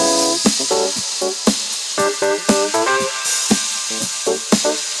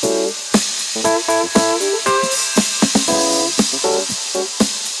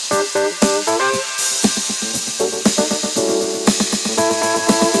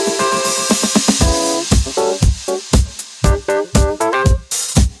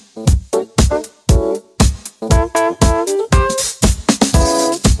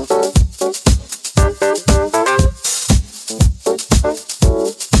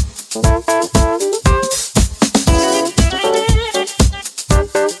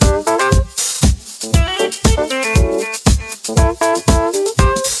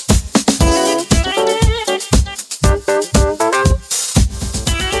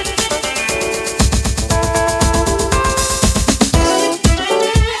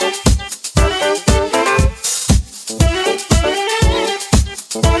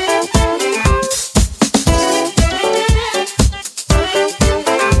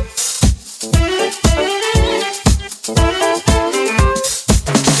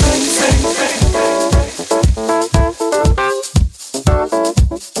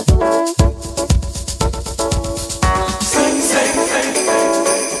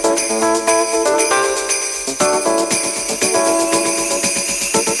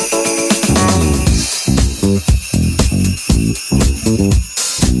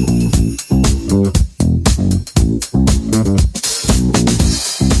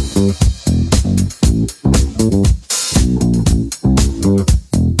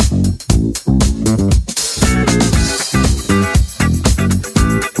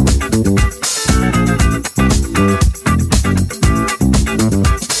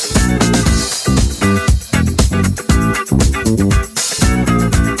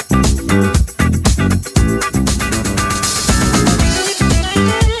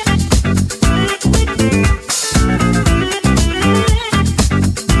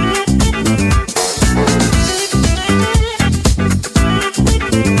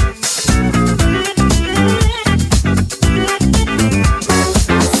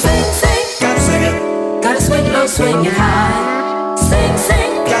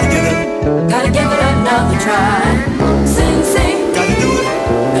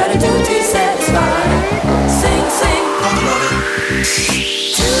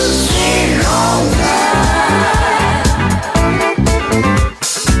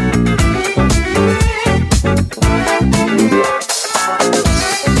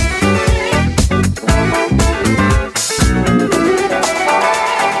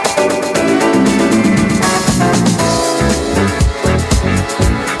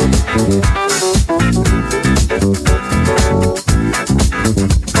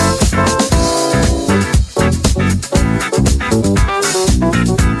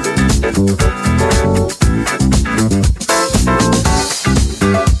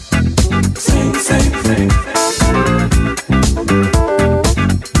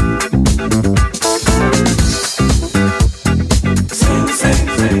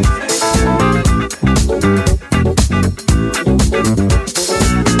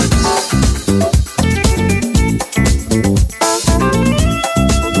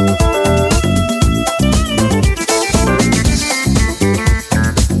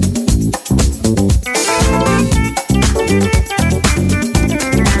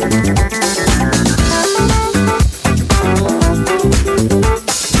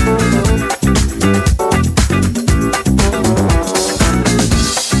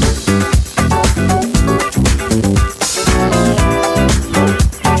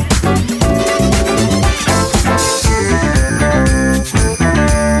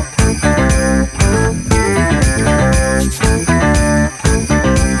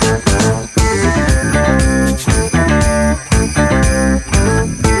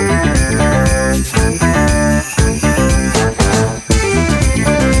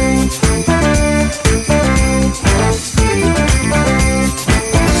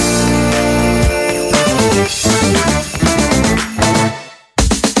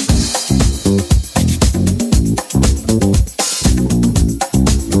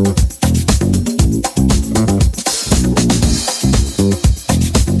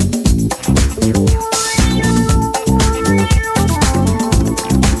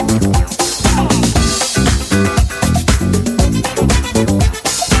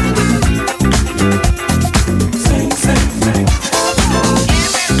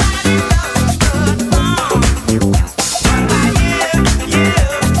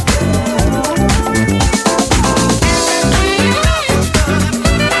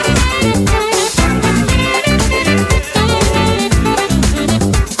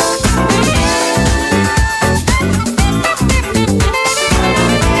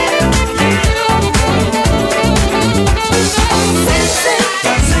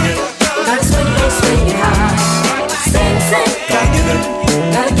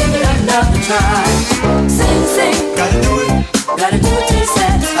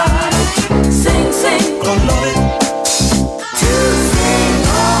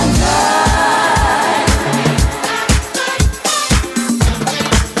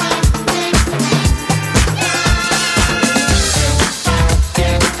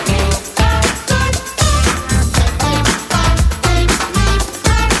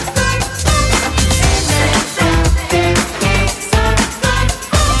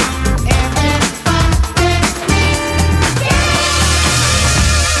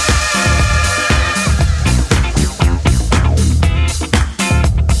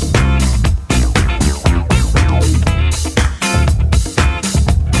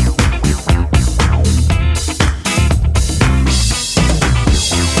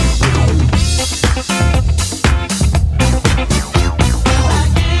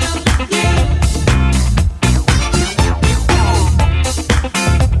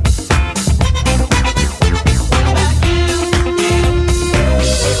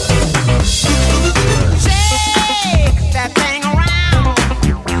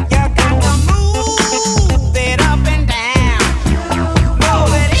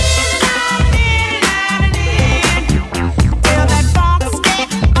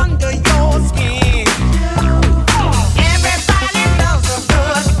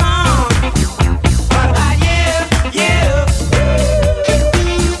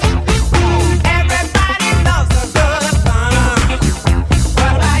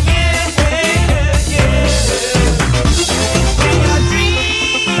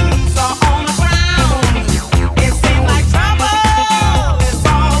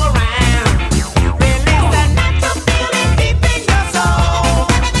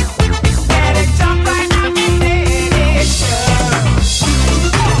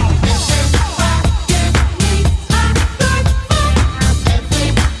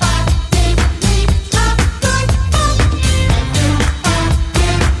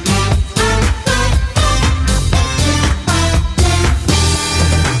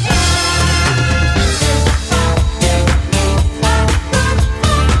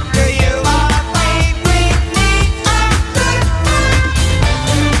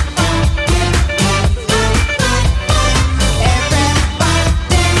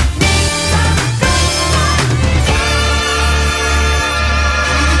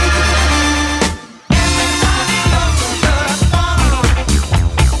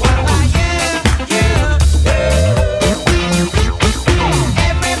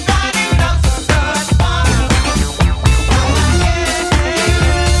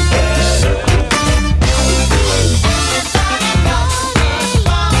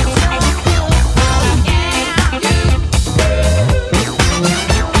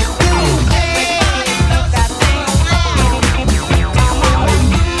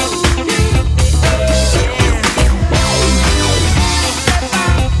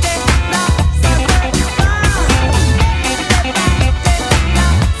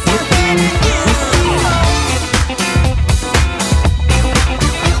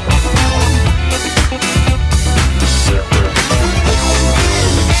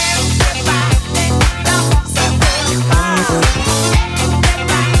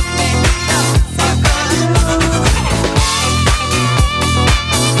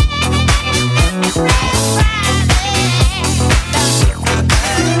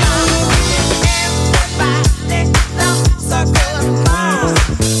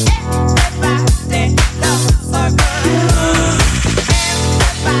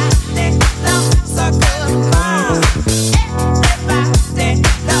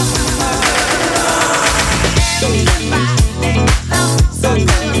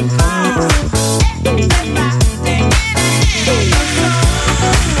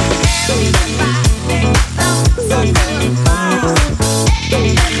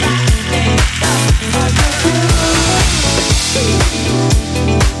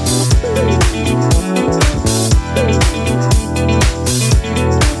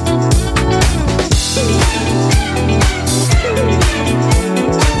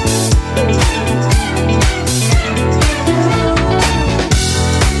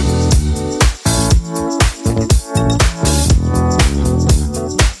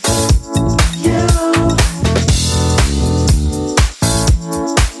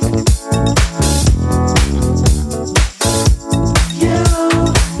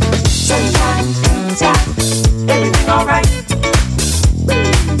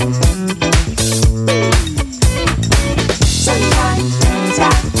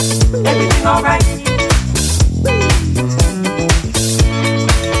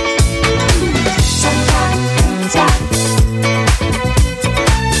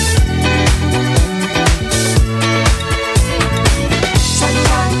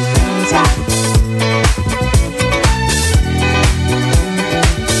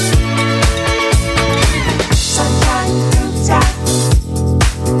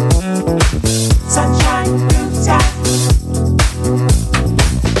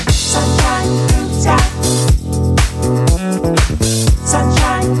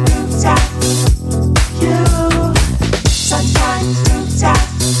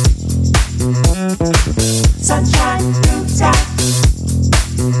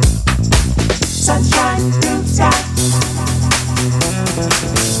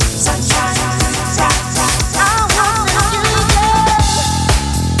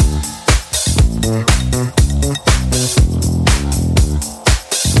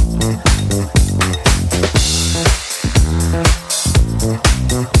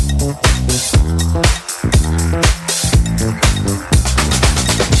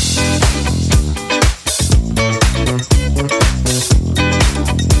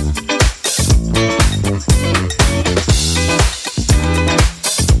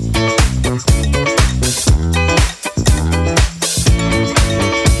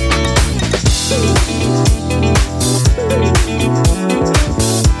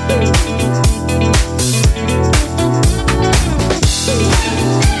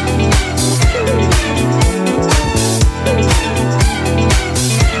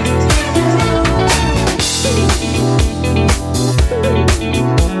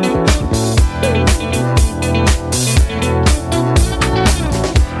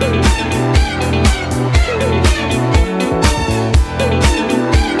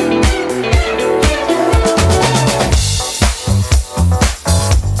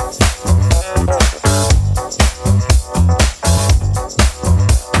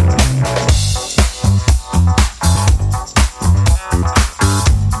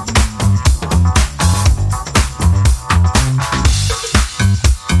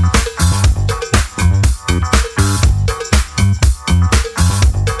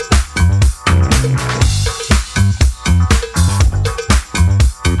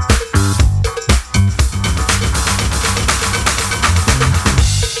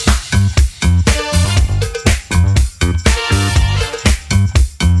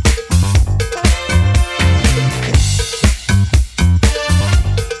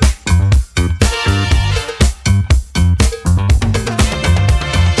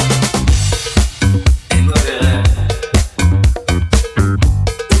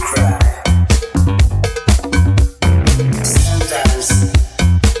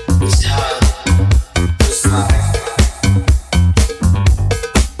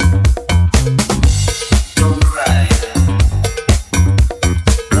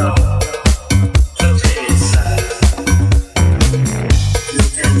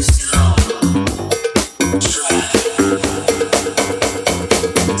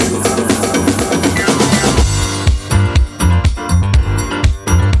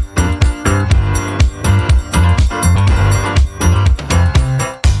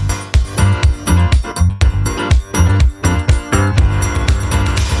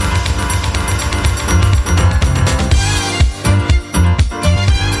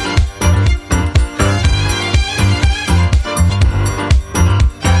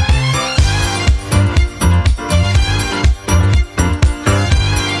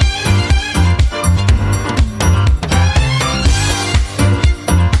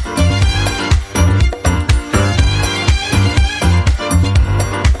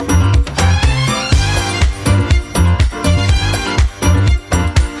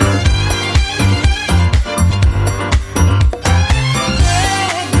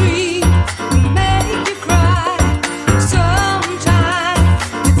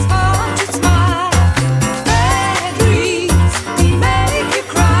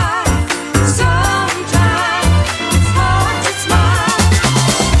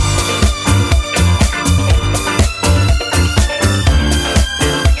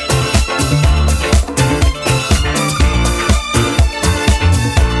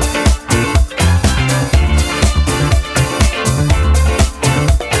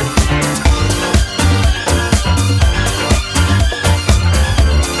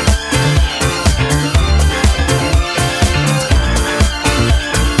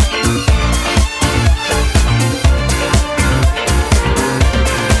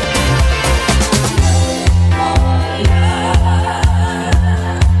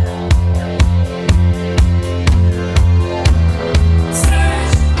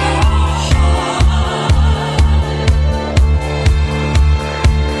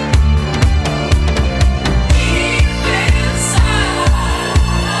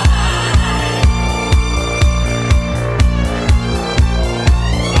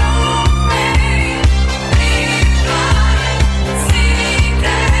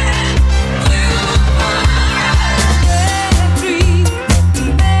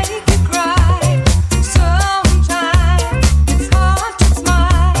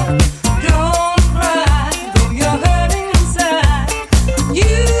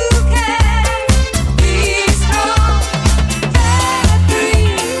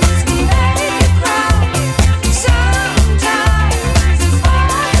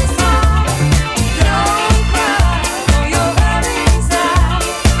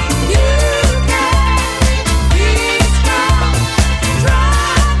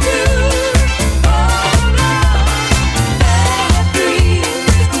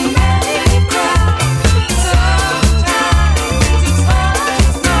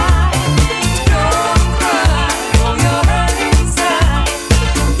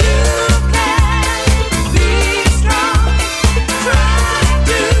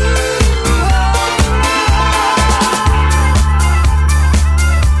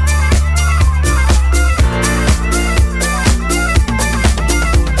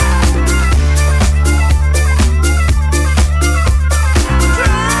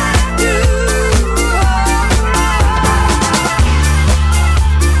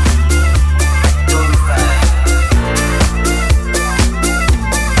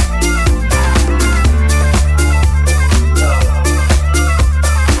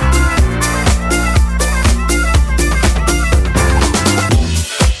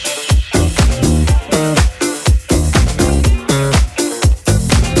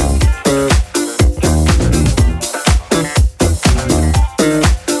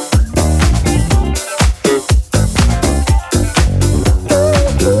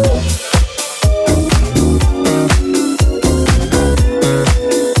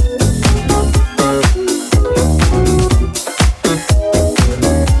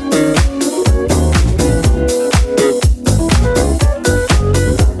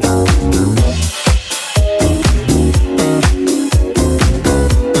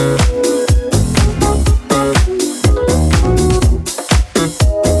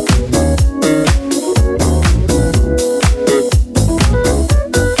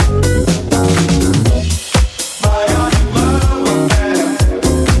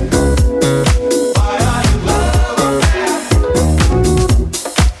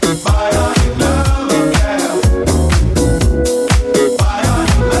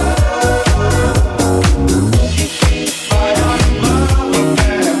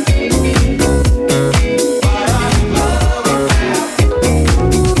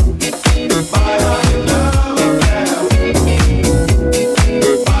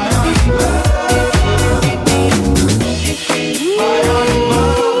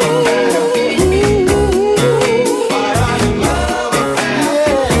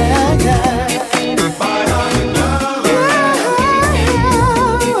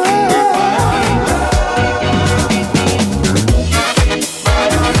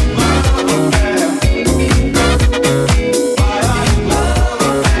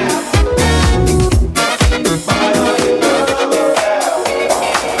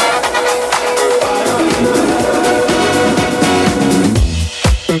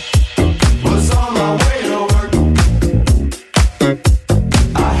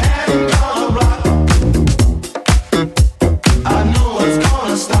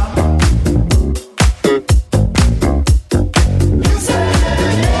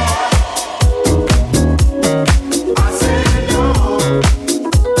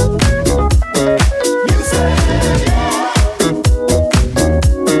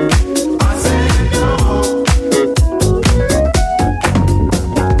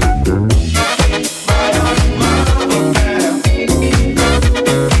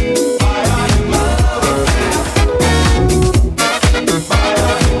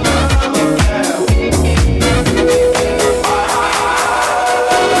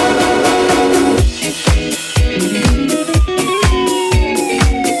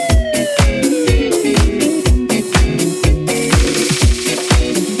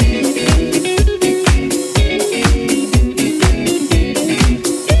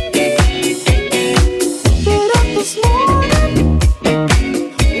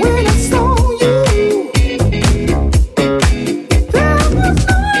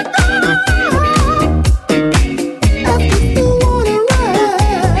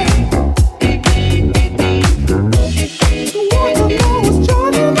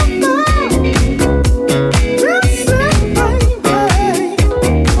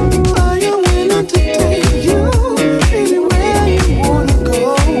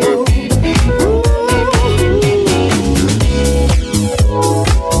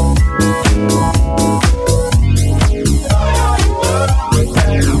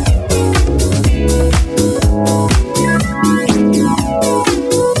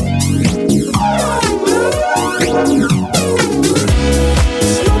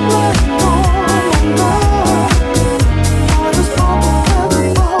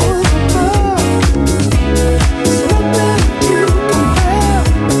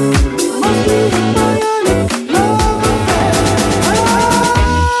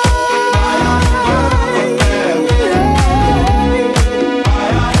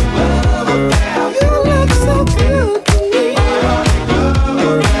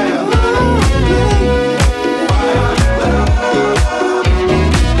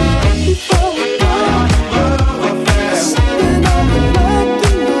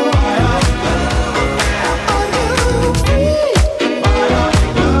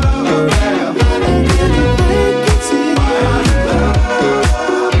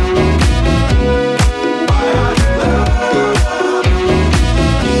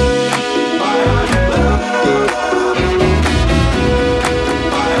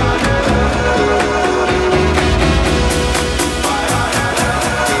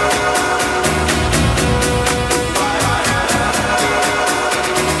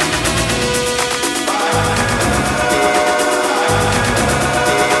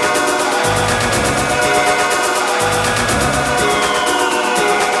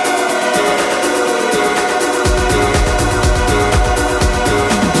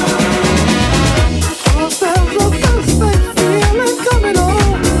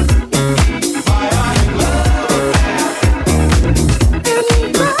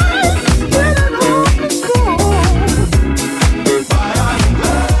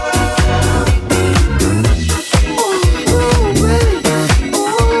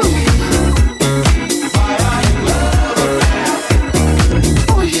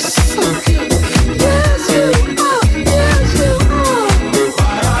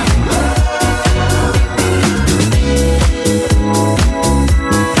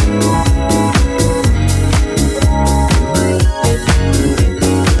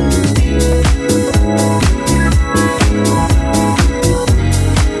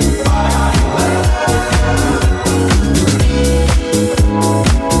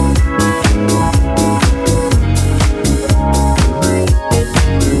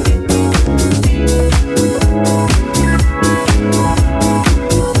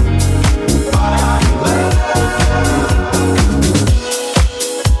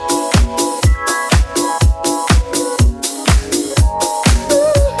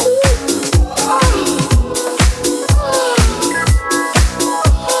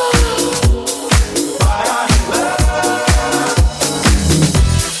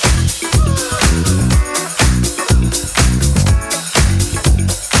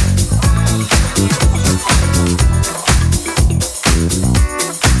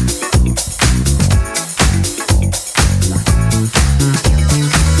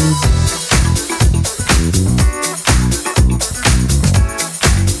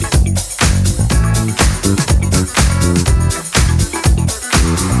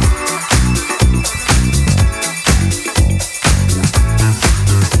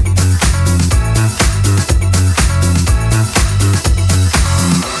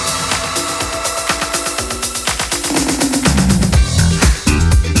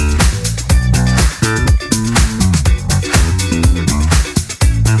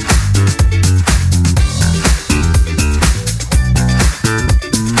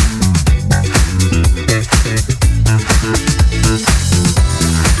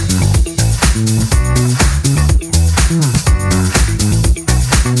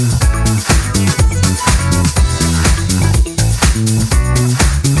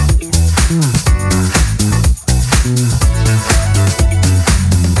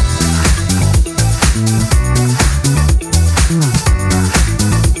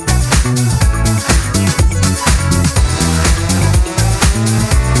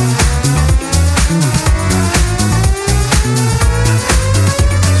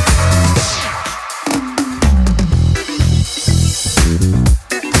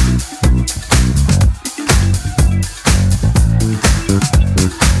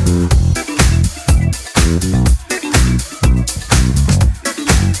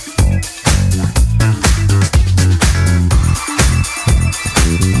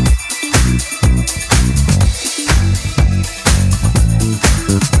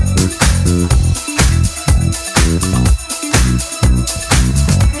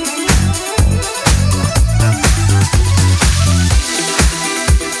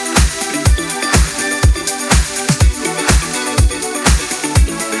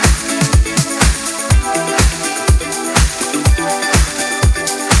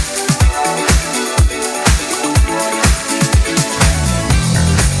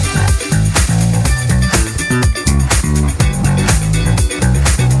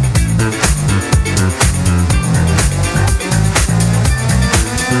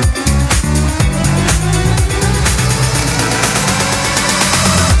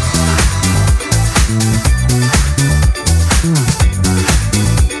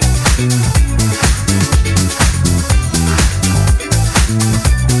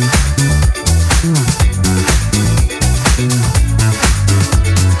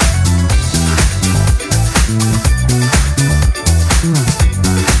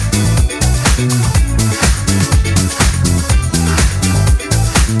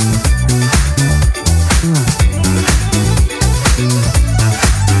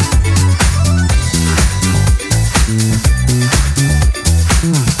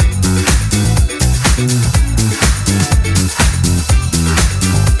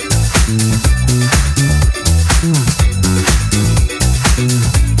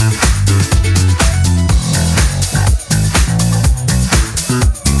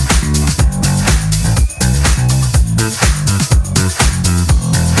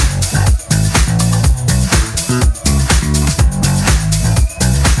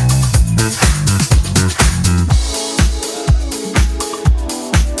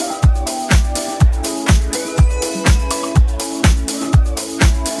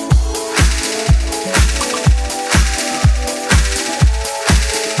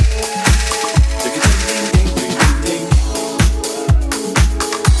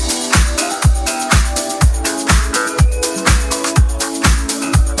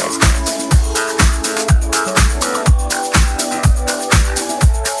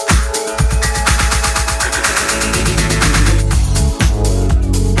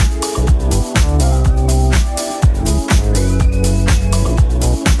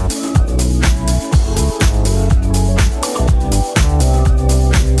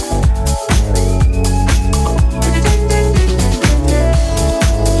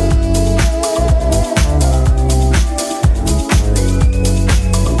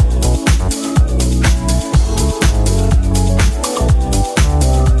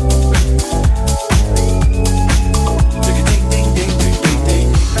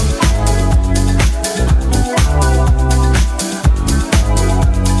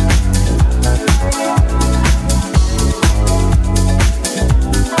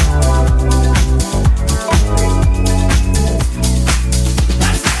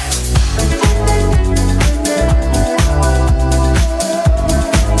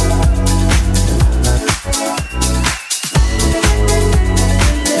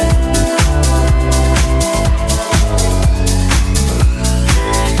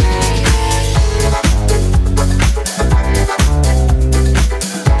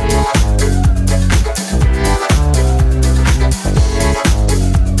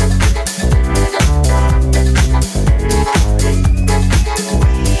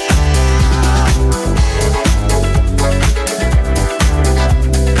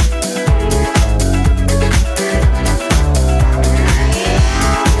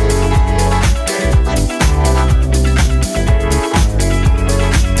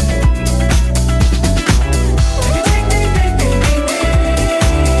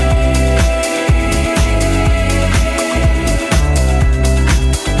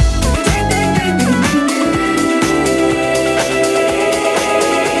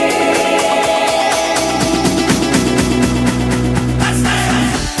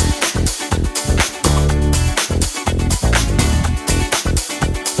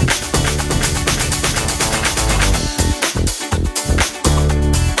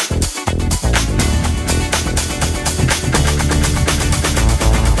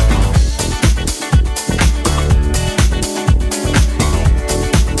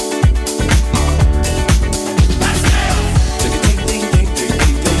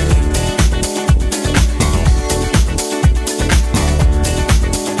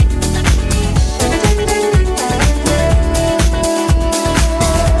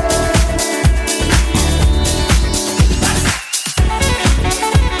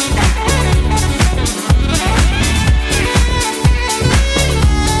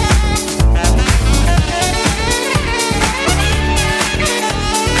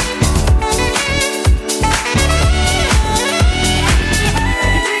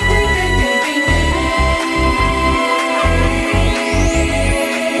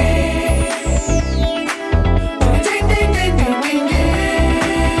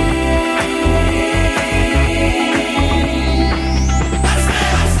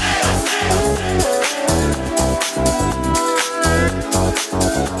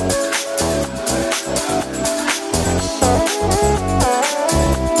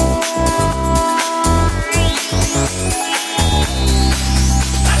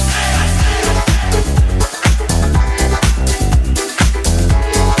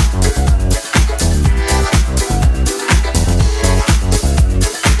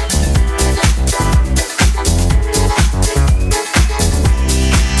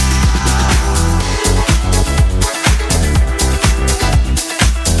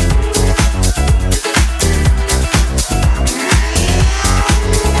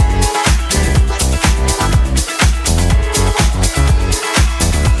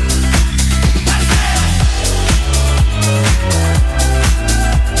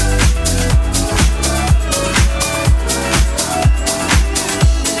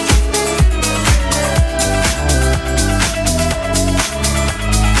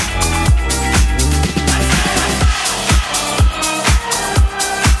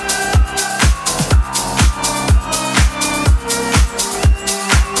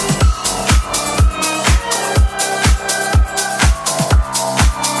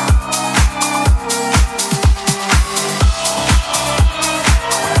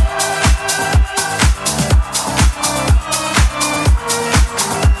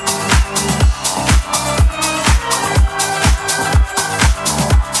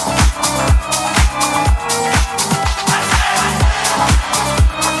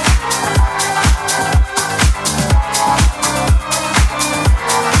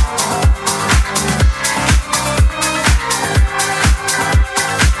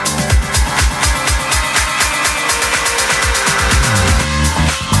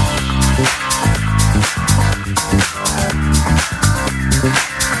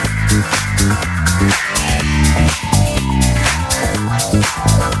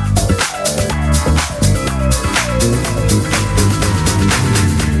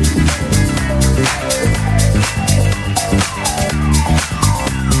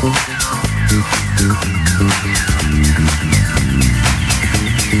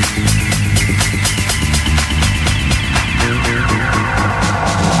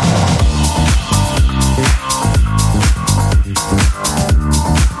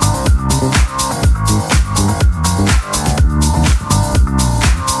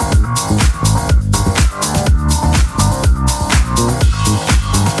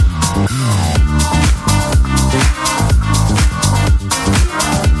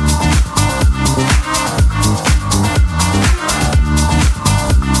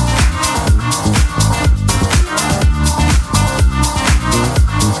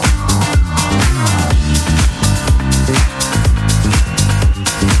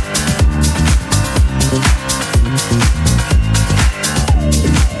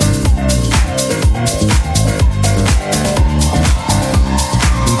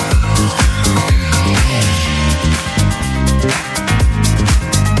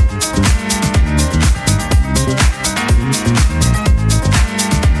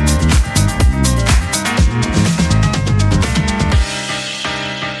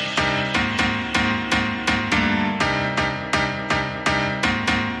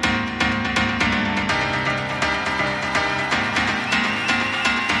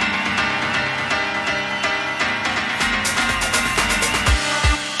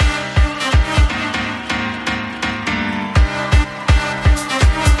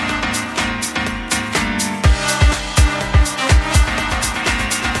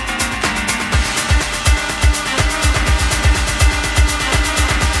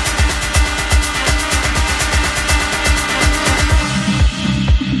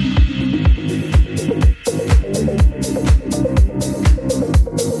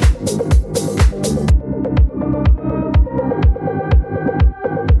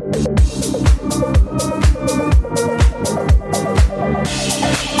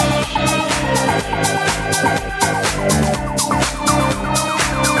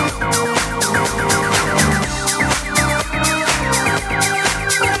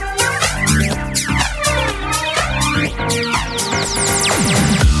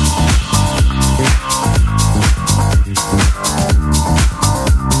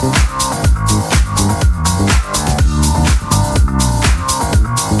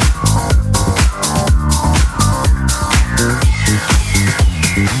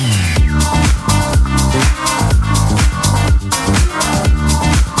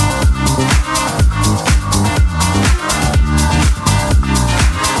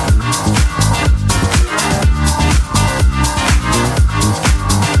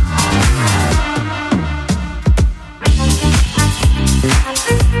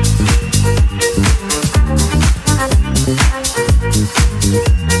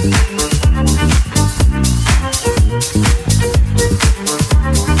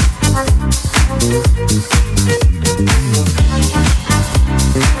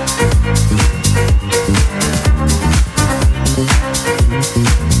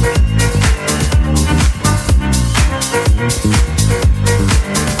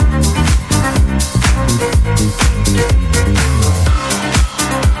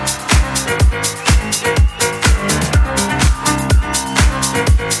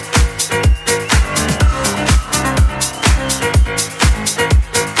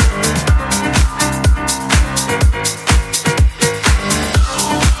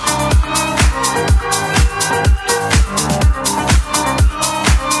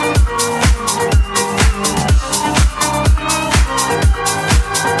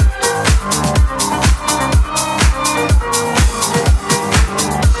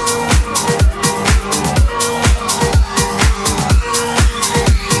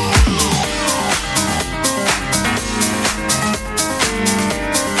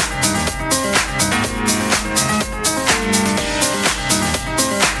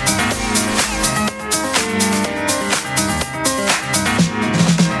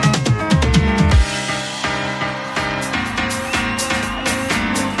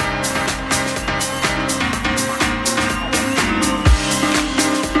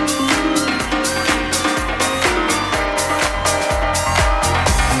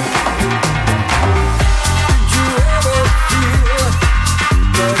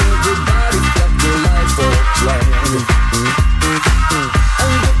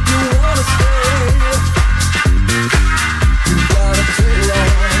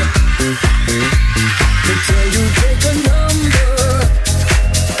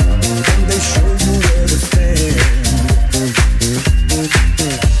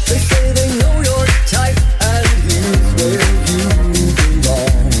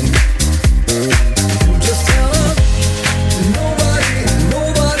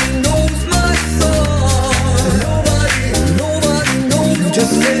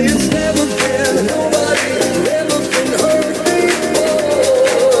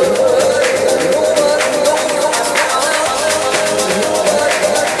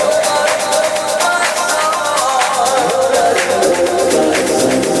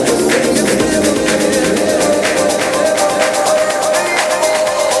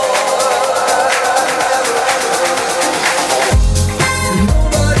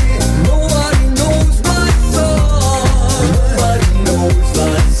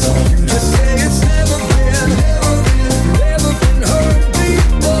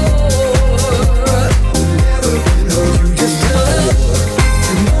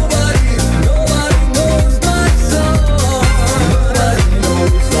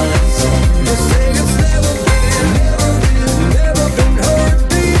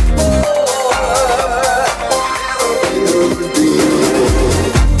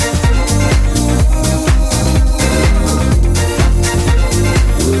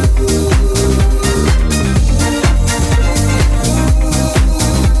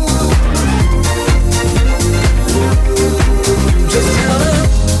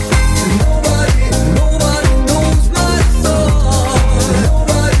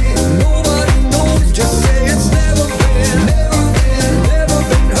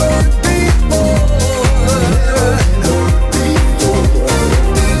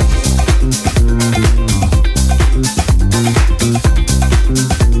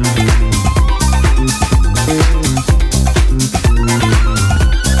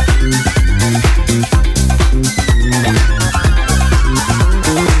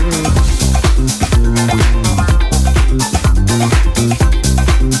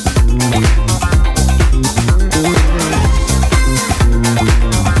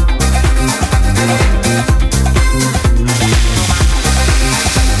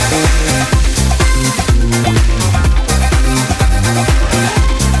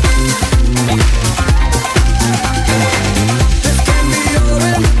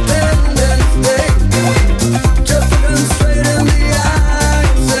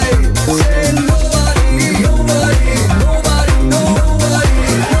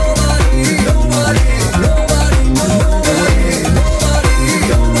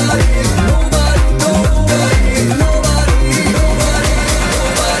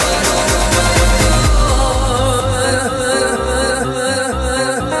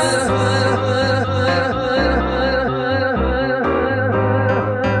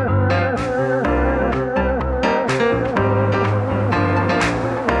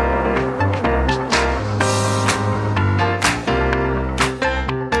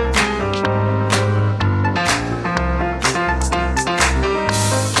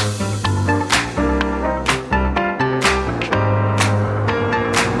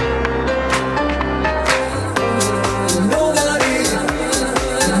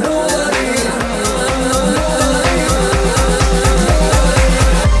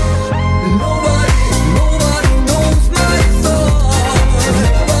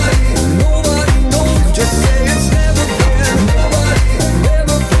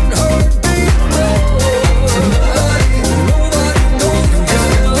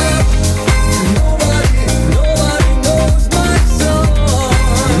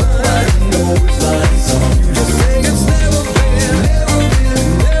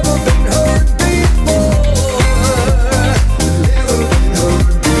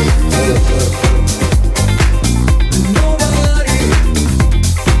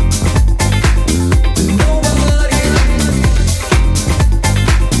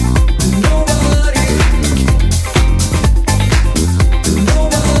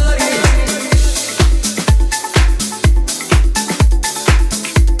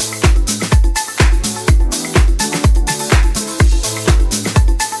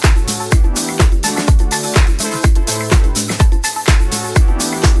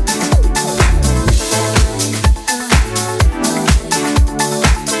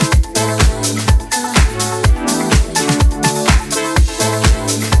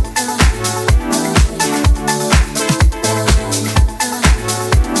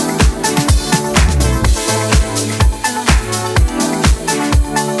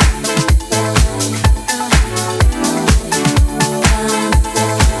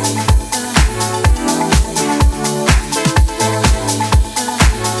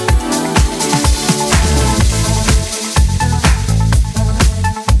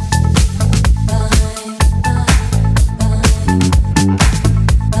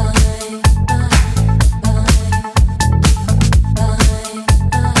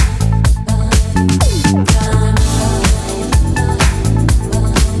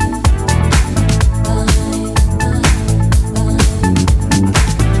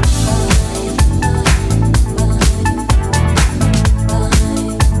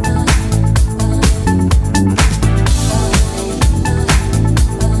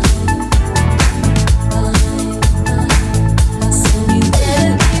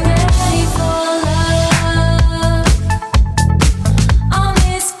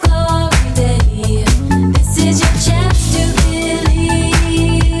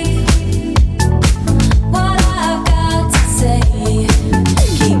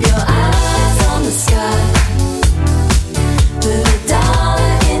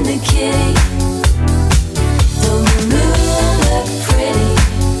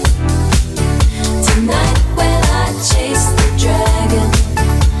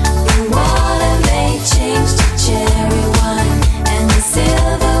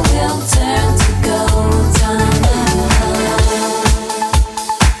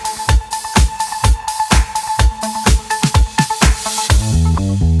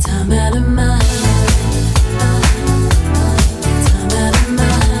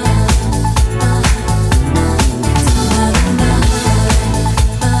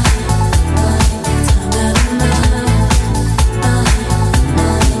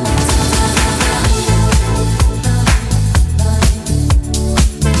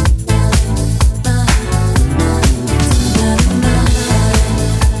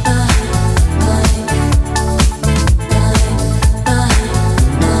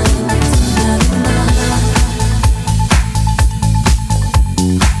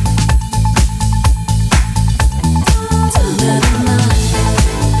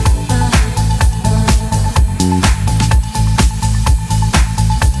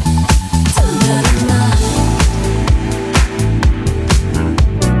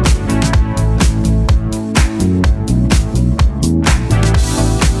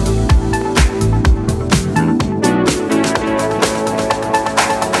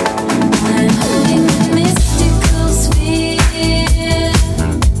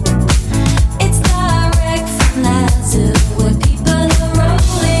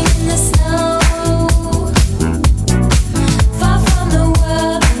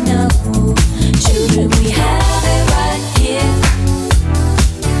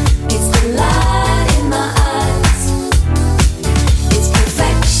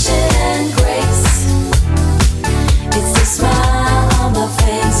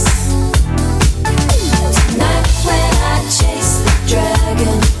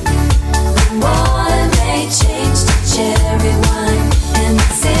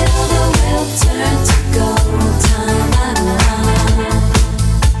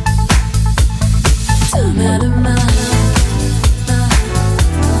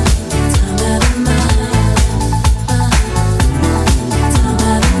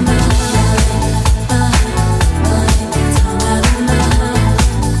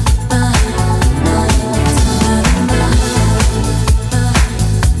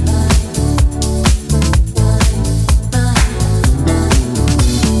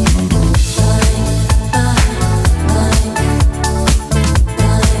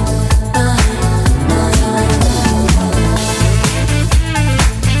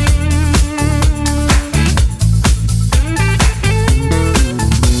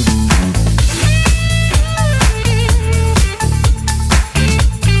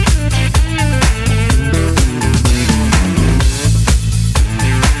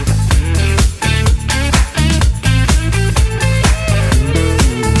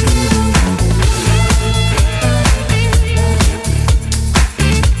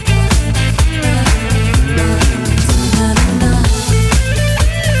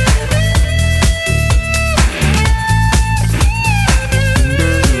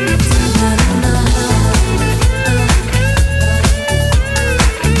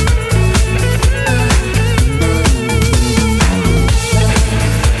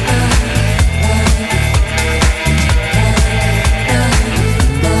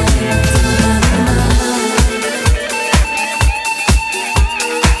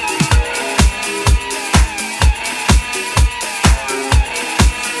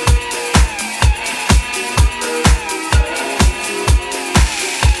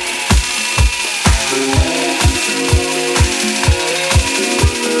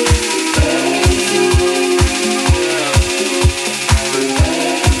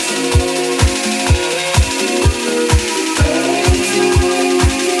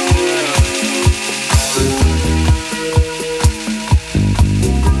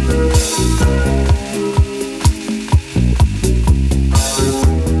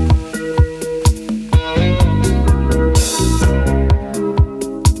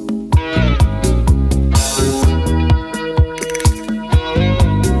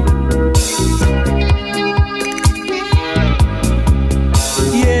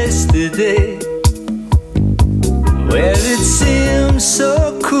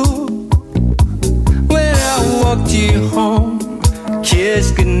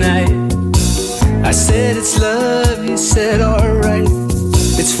 tonight. I said it's love, you said alright.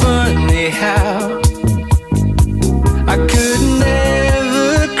 It's funny how I could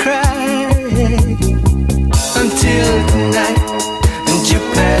never cry until tonight, and you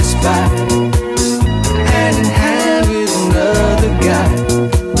passed by, hand in hand with another guy.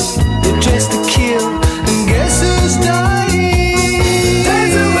 You're dressed to kill, and guess who's dying?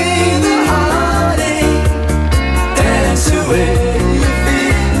 Dance away the heartache, dance away your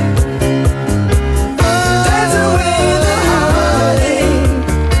fear. Dance away the heartache.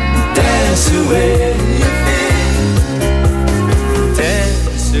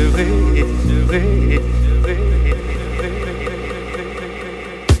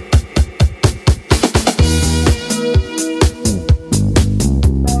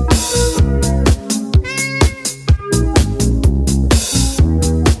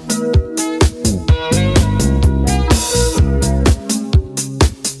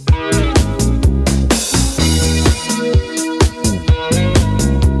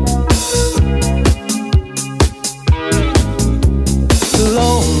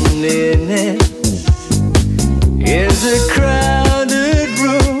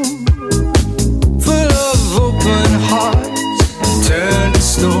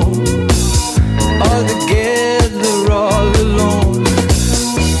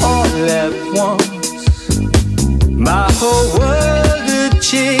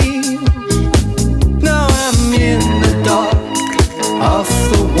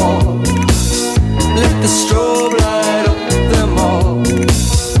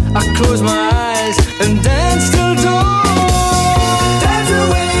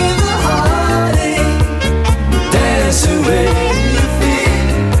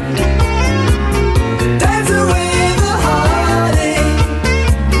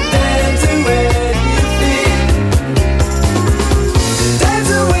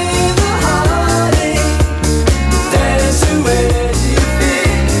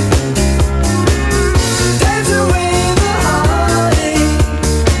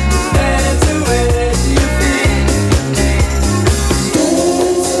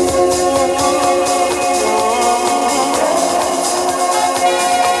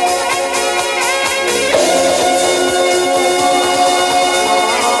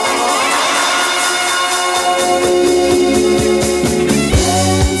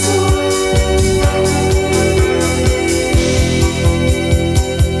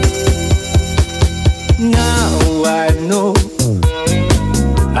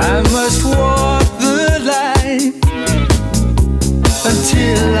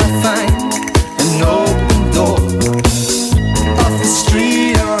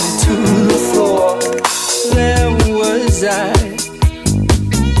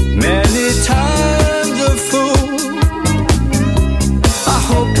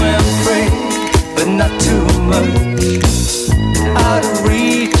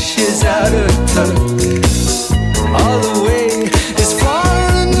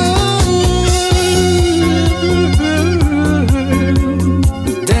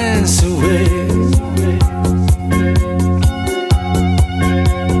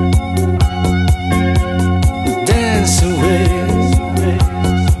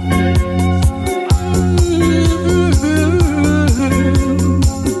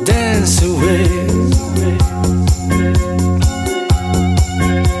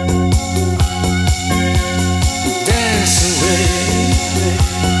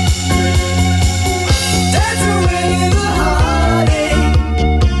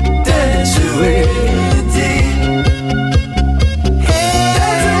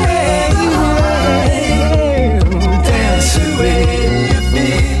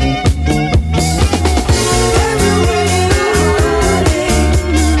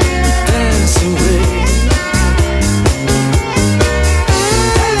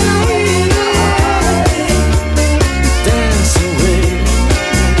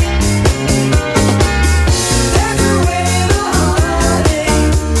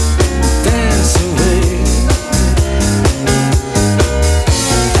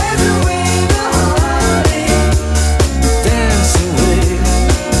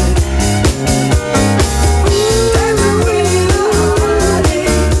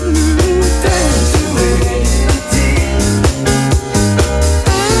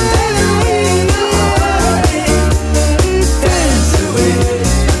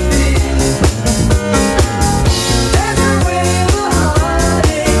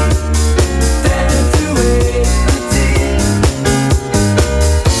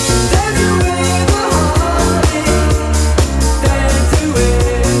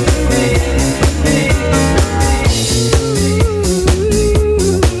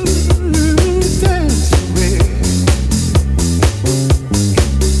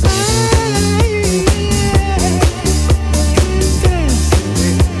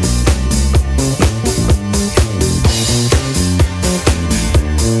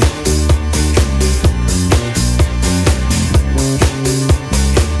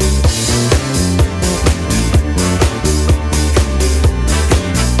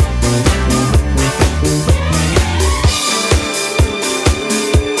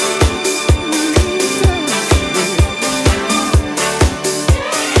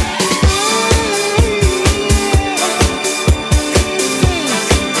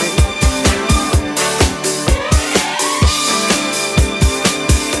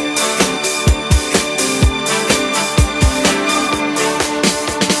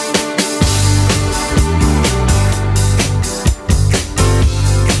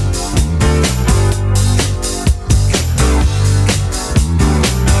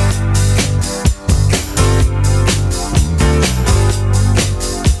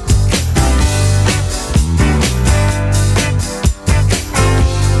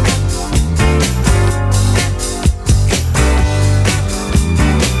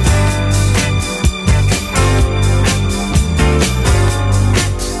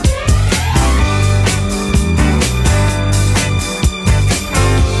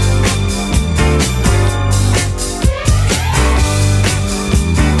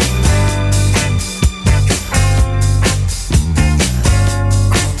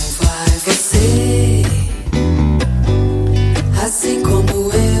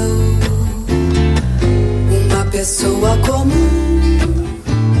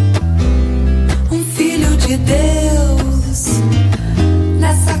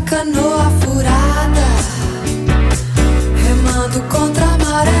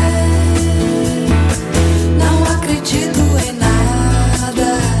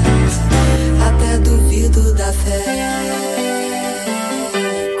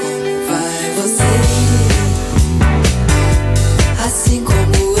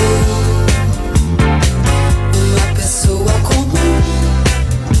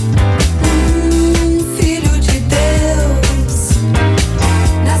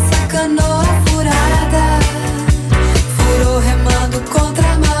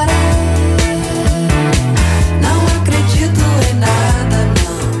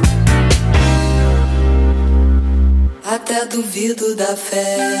 da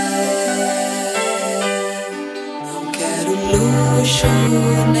fé. Não quero luxo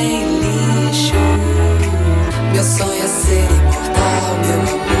nem lixo. Meu sonho é ser imortal, meu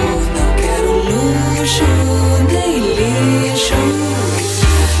amor. Não quero luxo nem lixo.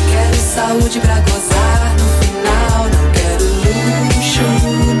 Quero saúde pra gozar no final. Não quero luxo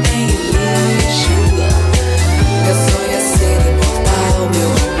nem lixo. Meu sonho é ser imortal, meu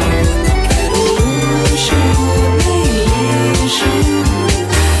amor. Não quero luxo nem lixo.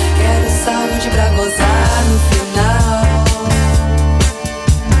 Quero saúde pra gozar no final.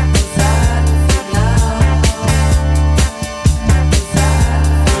 Gozar no final.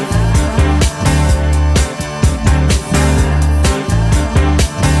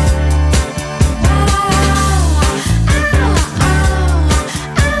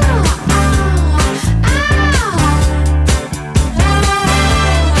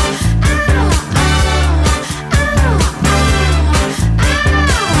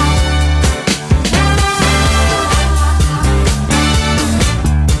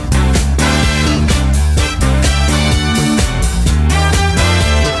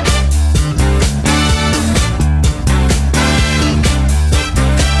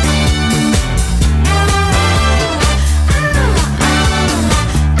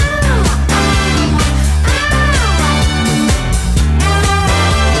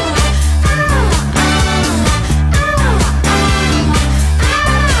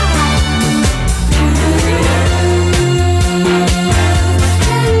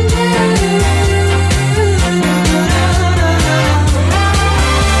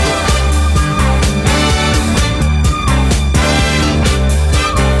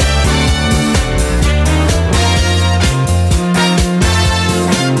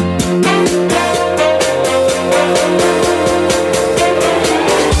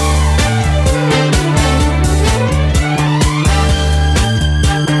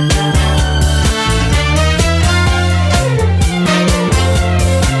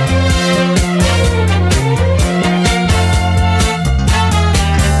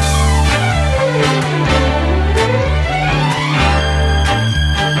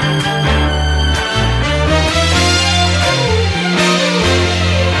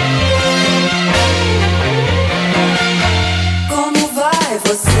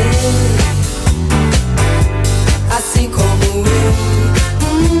 Assim como eu,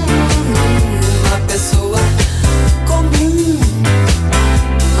 uma pessoa comum,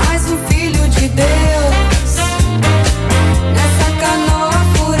 mais um filho de Deus, nessa canoa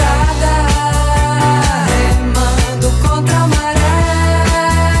furada, remando contra a maré.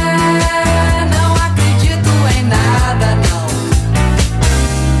 Não acredito em nada, não,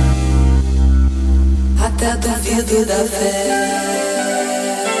 até duvido da fé.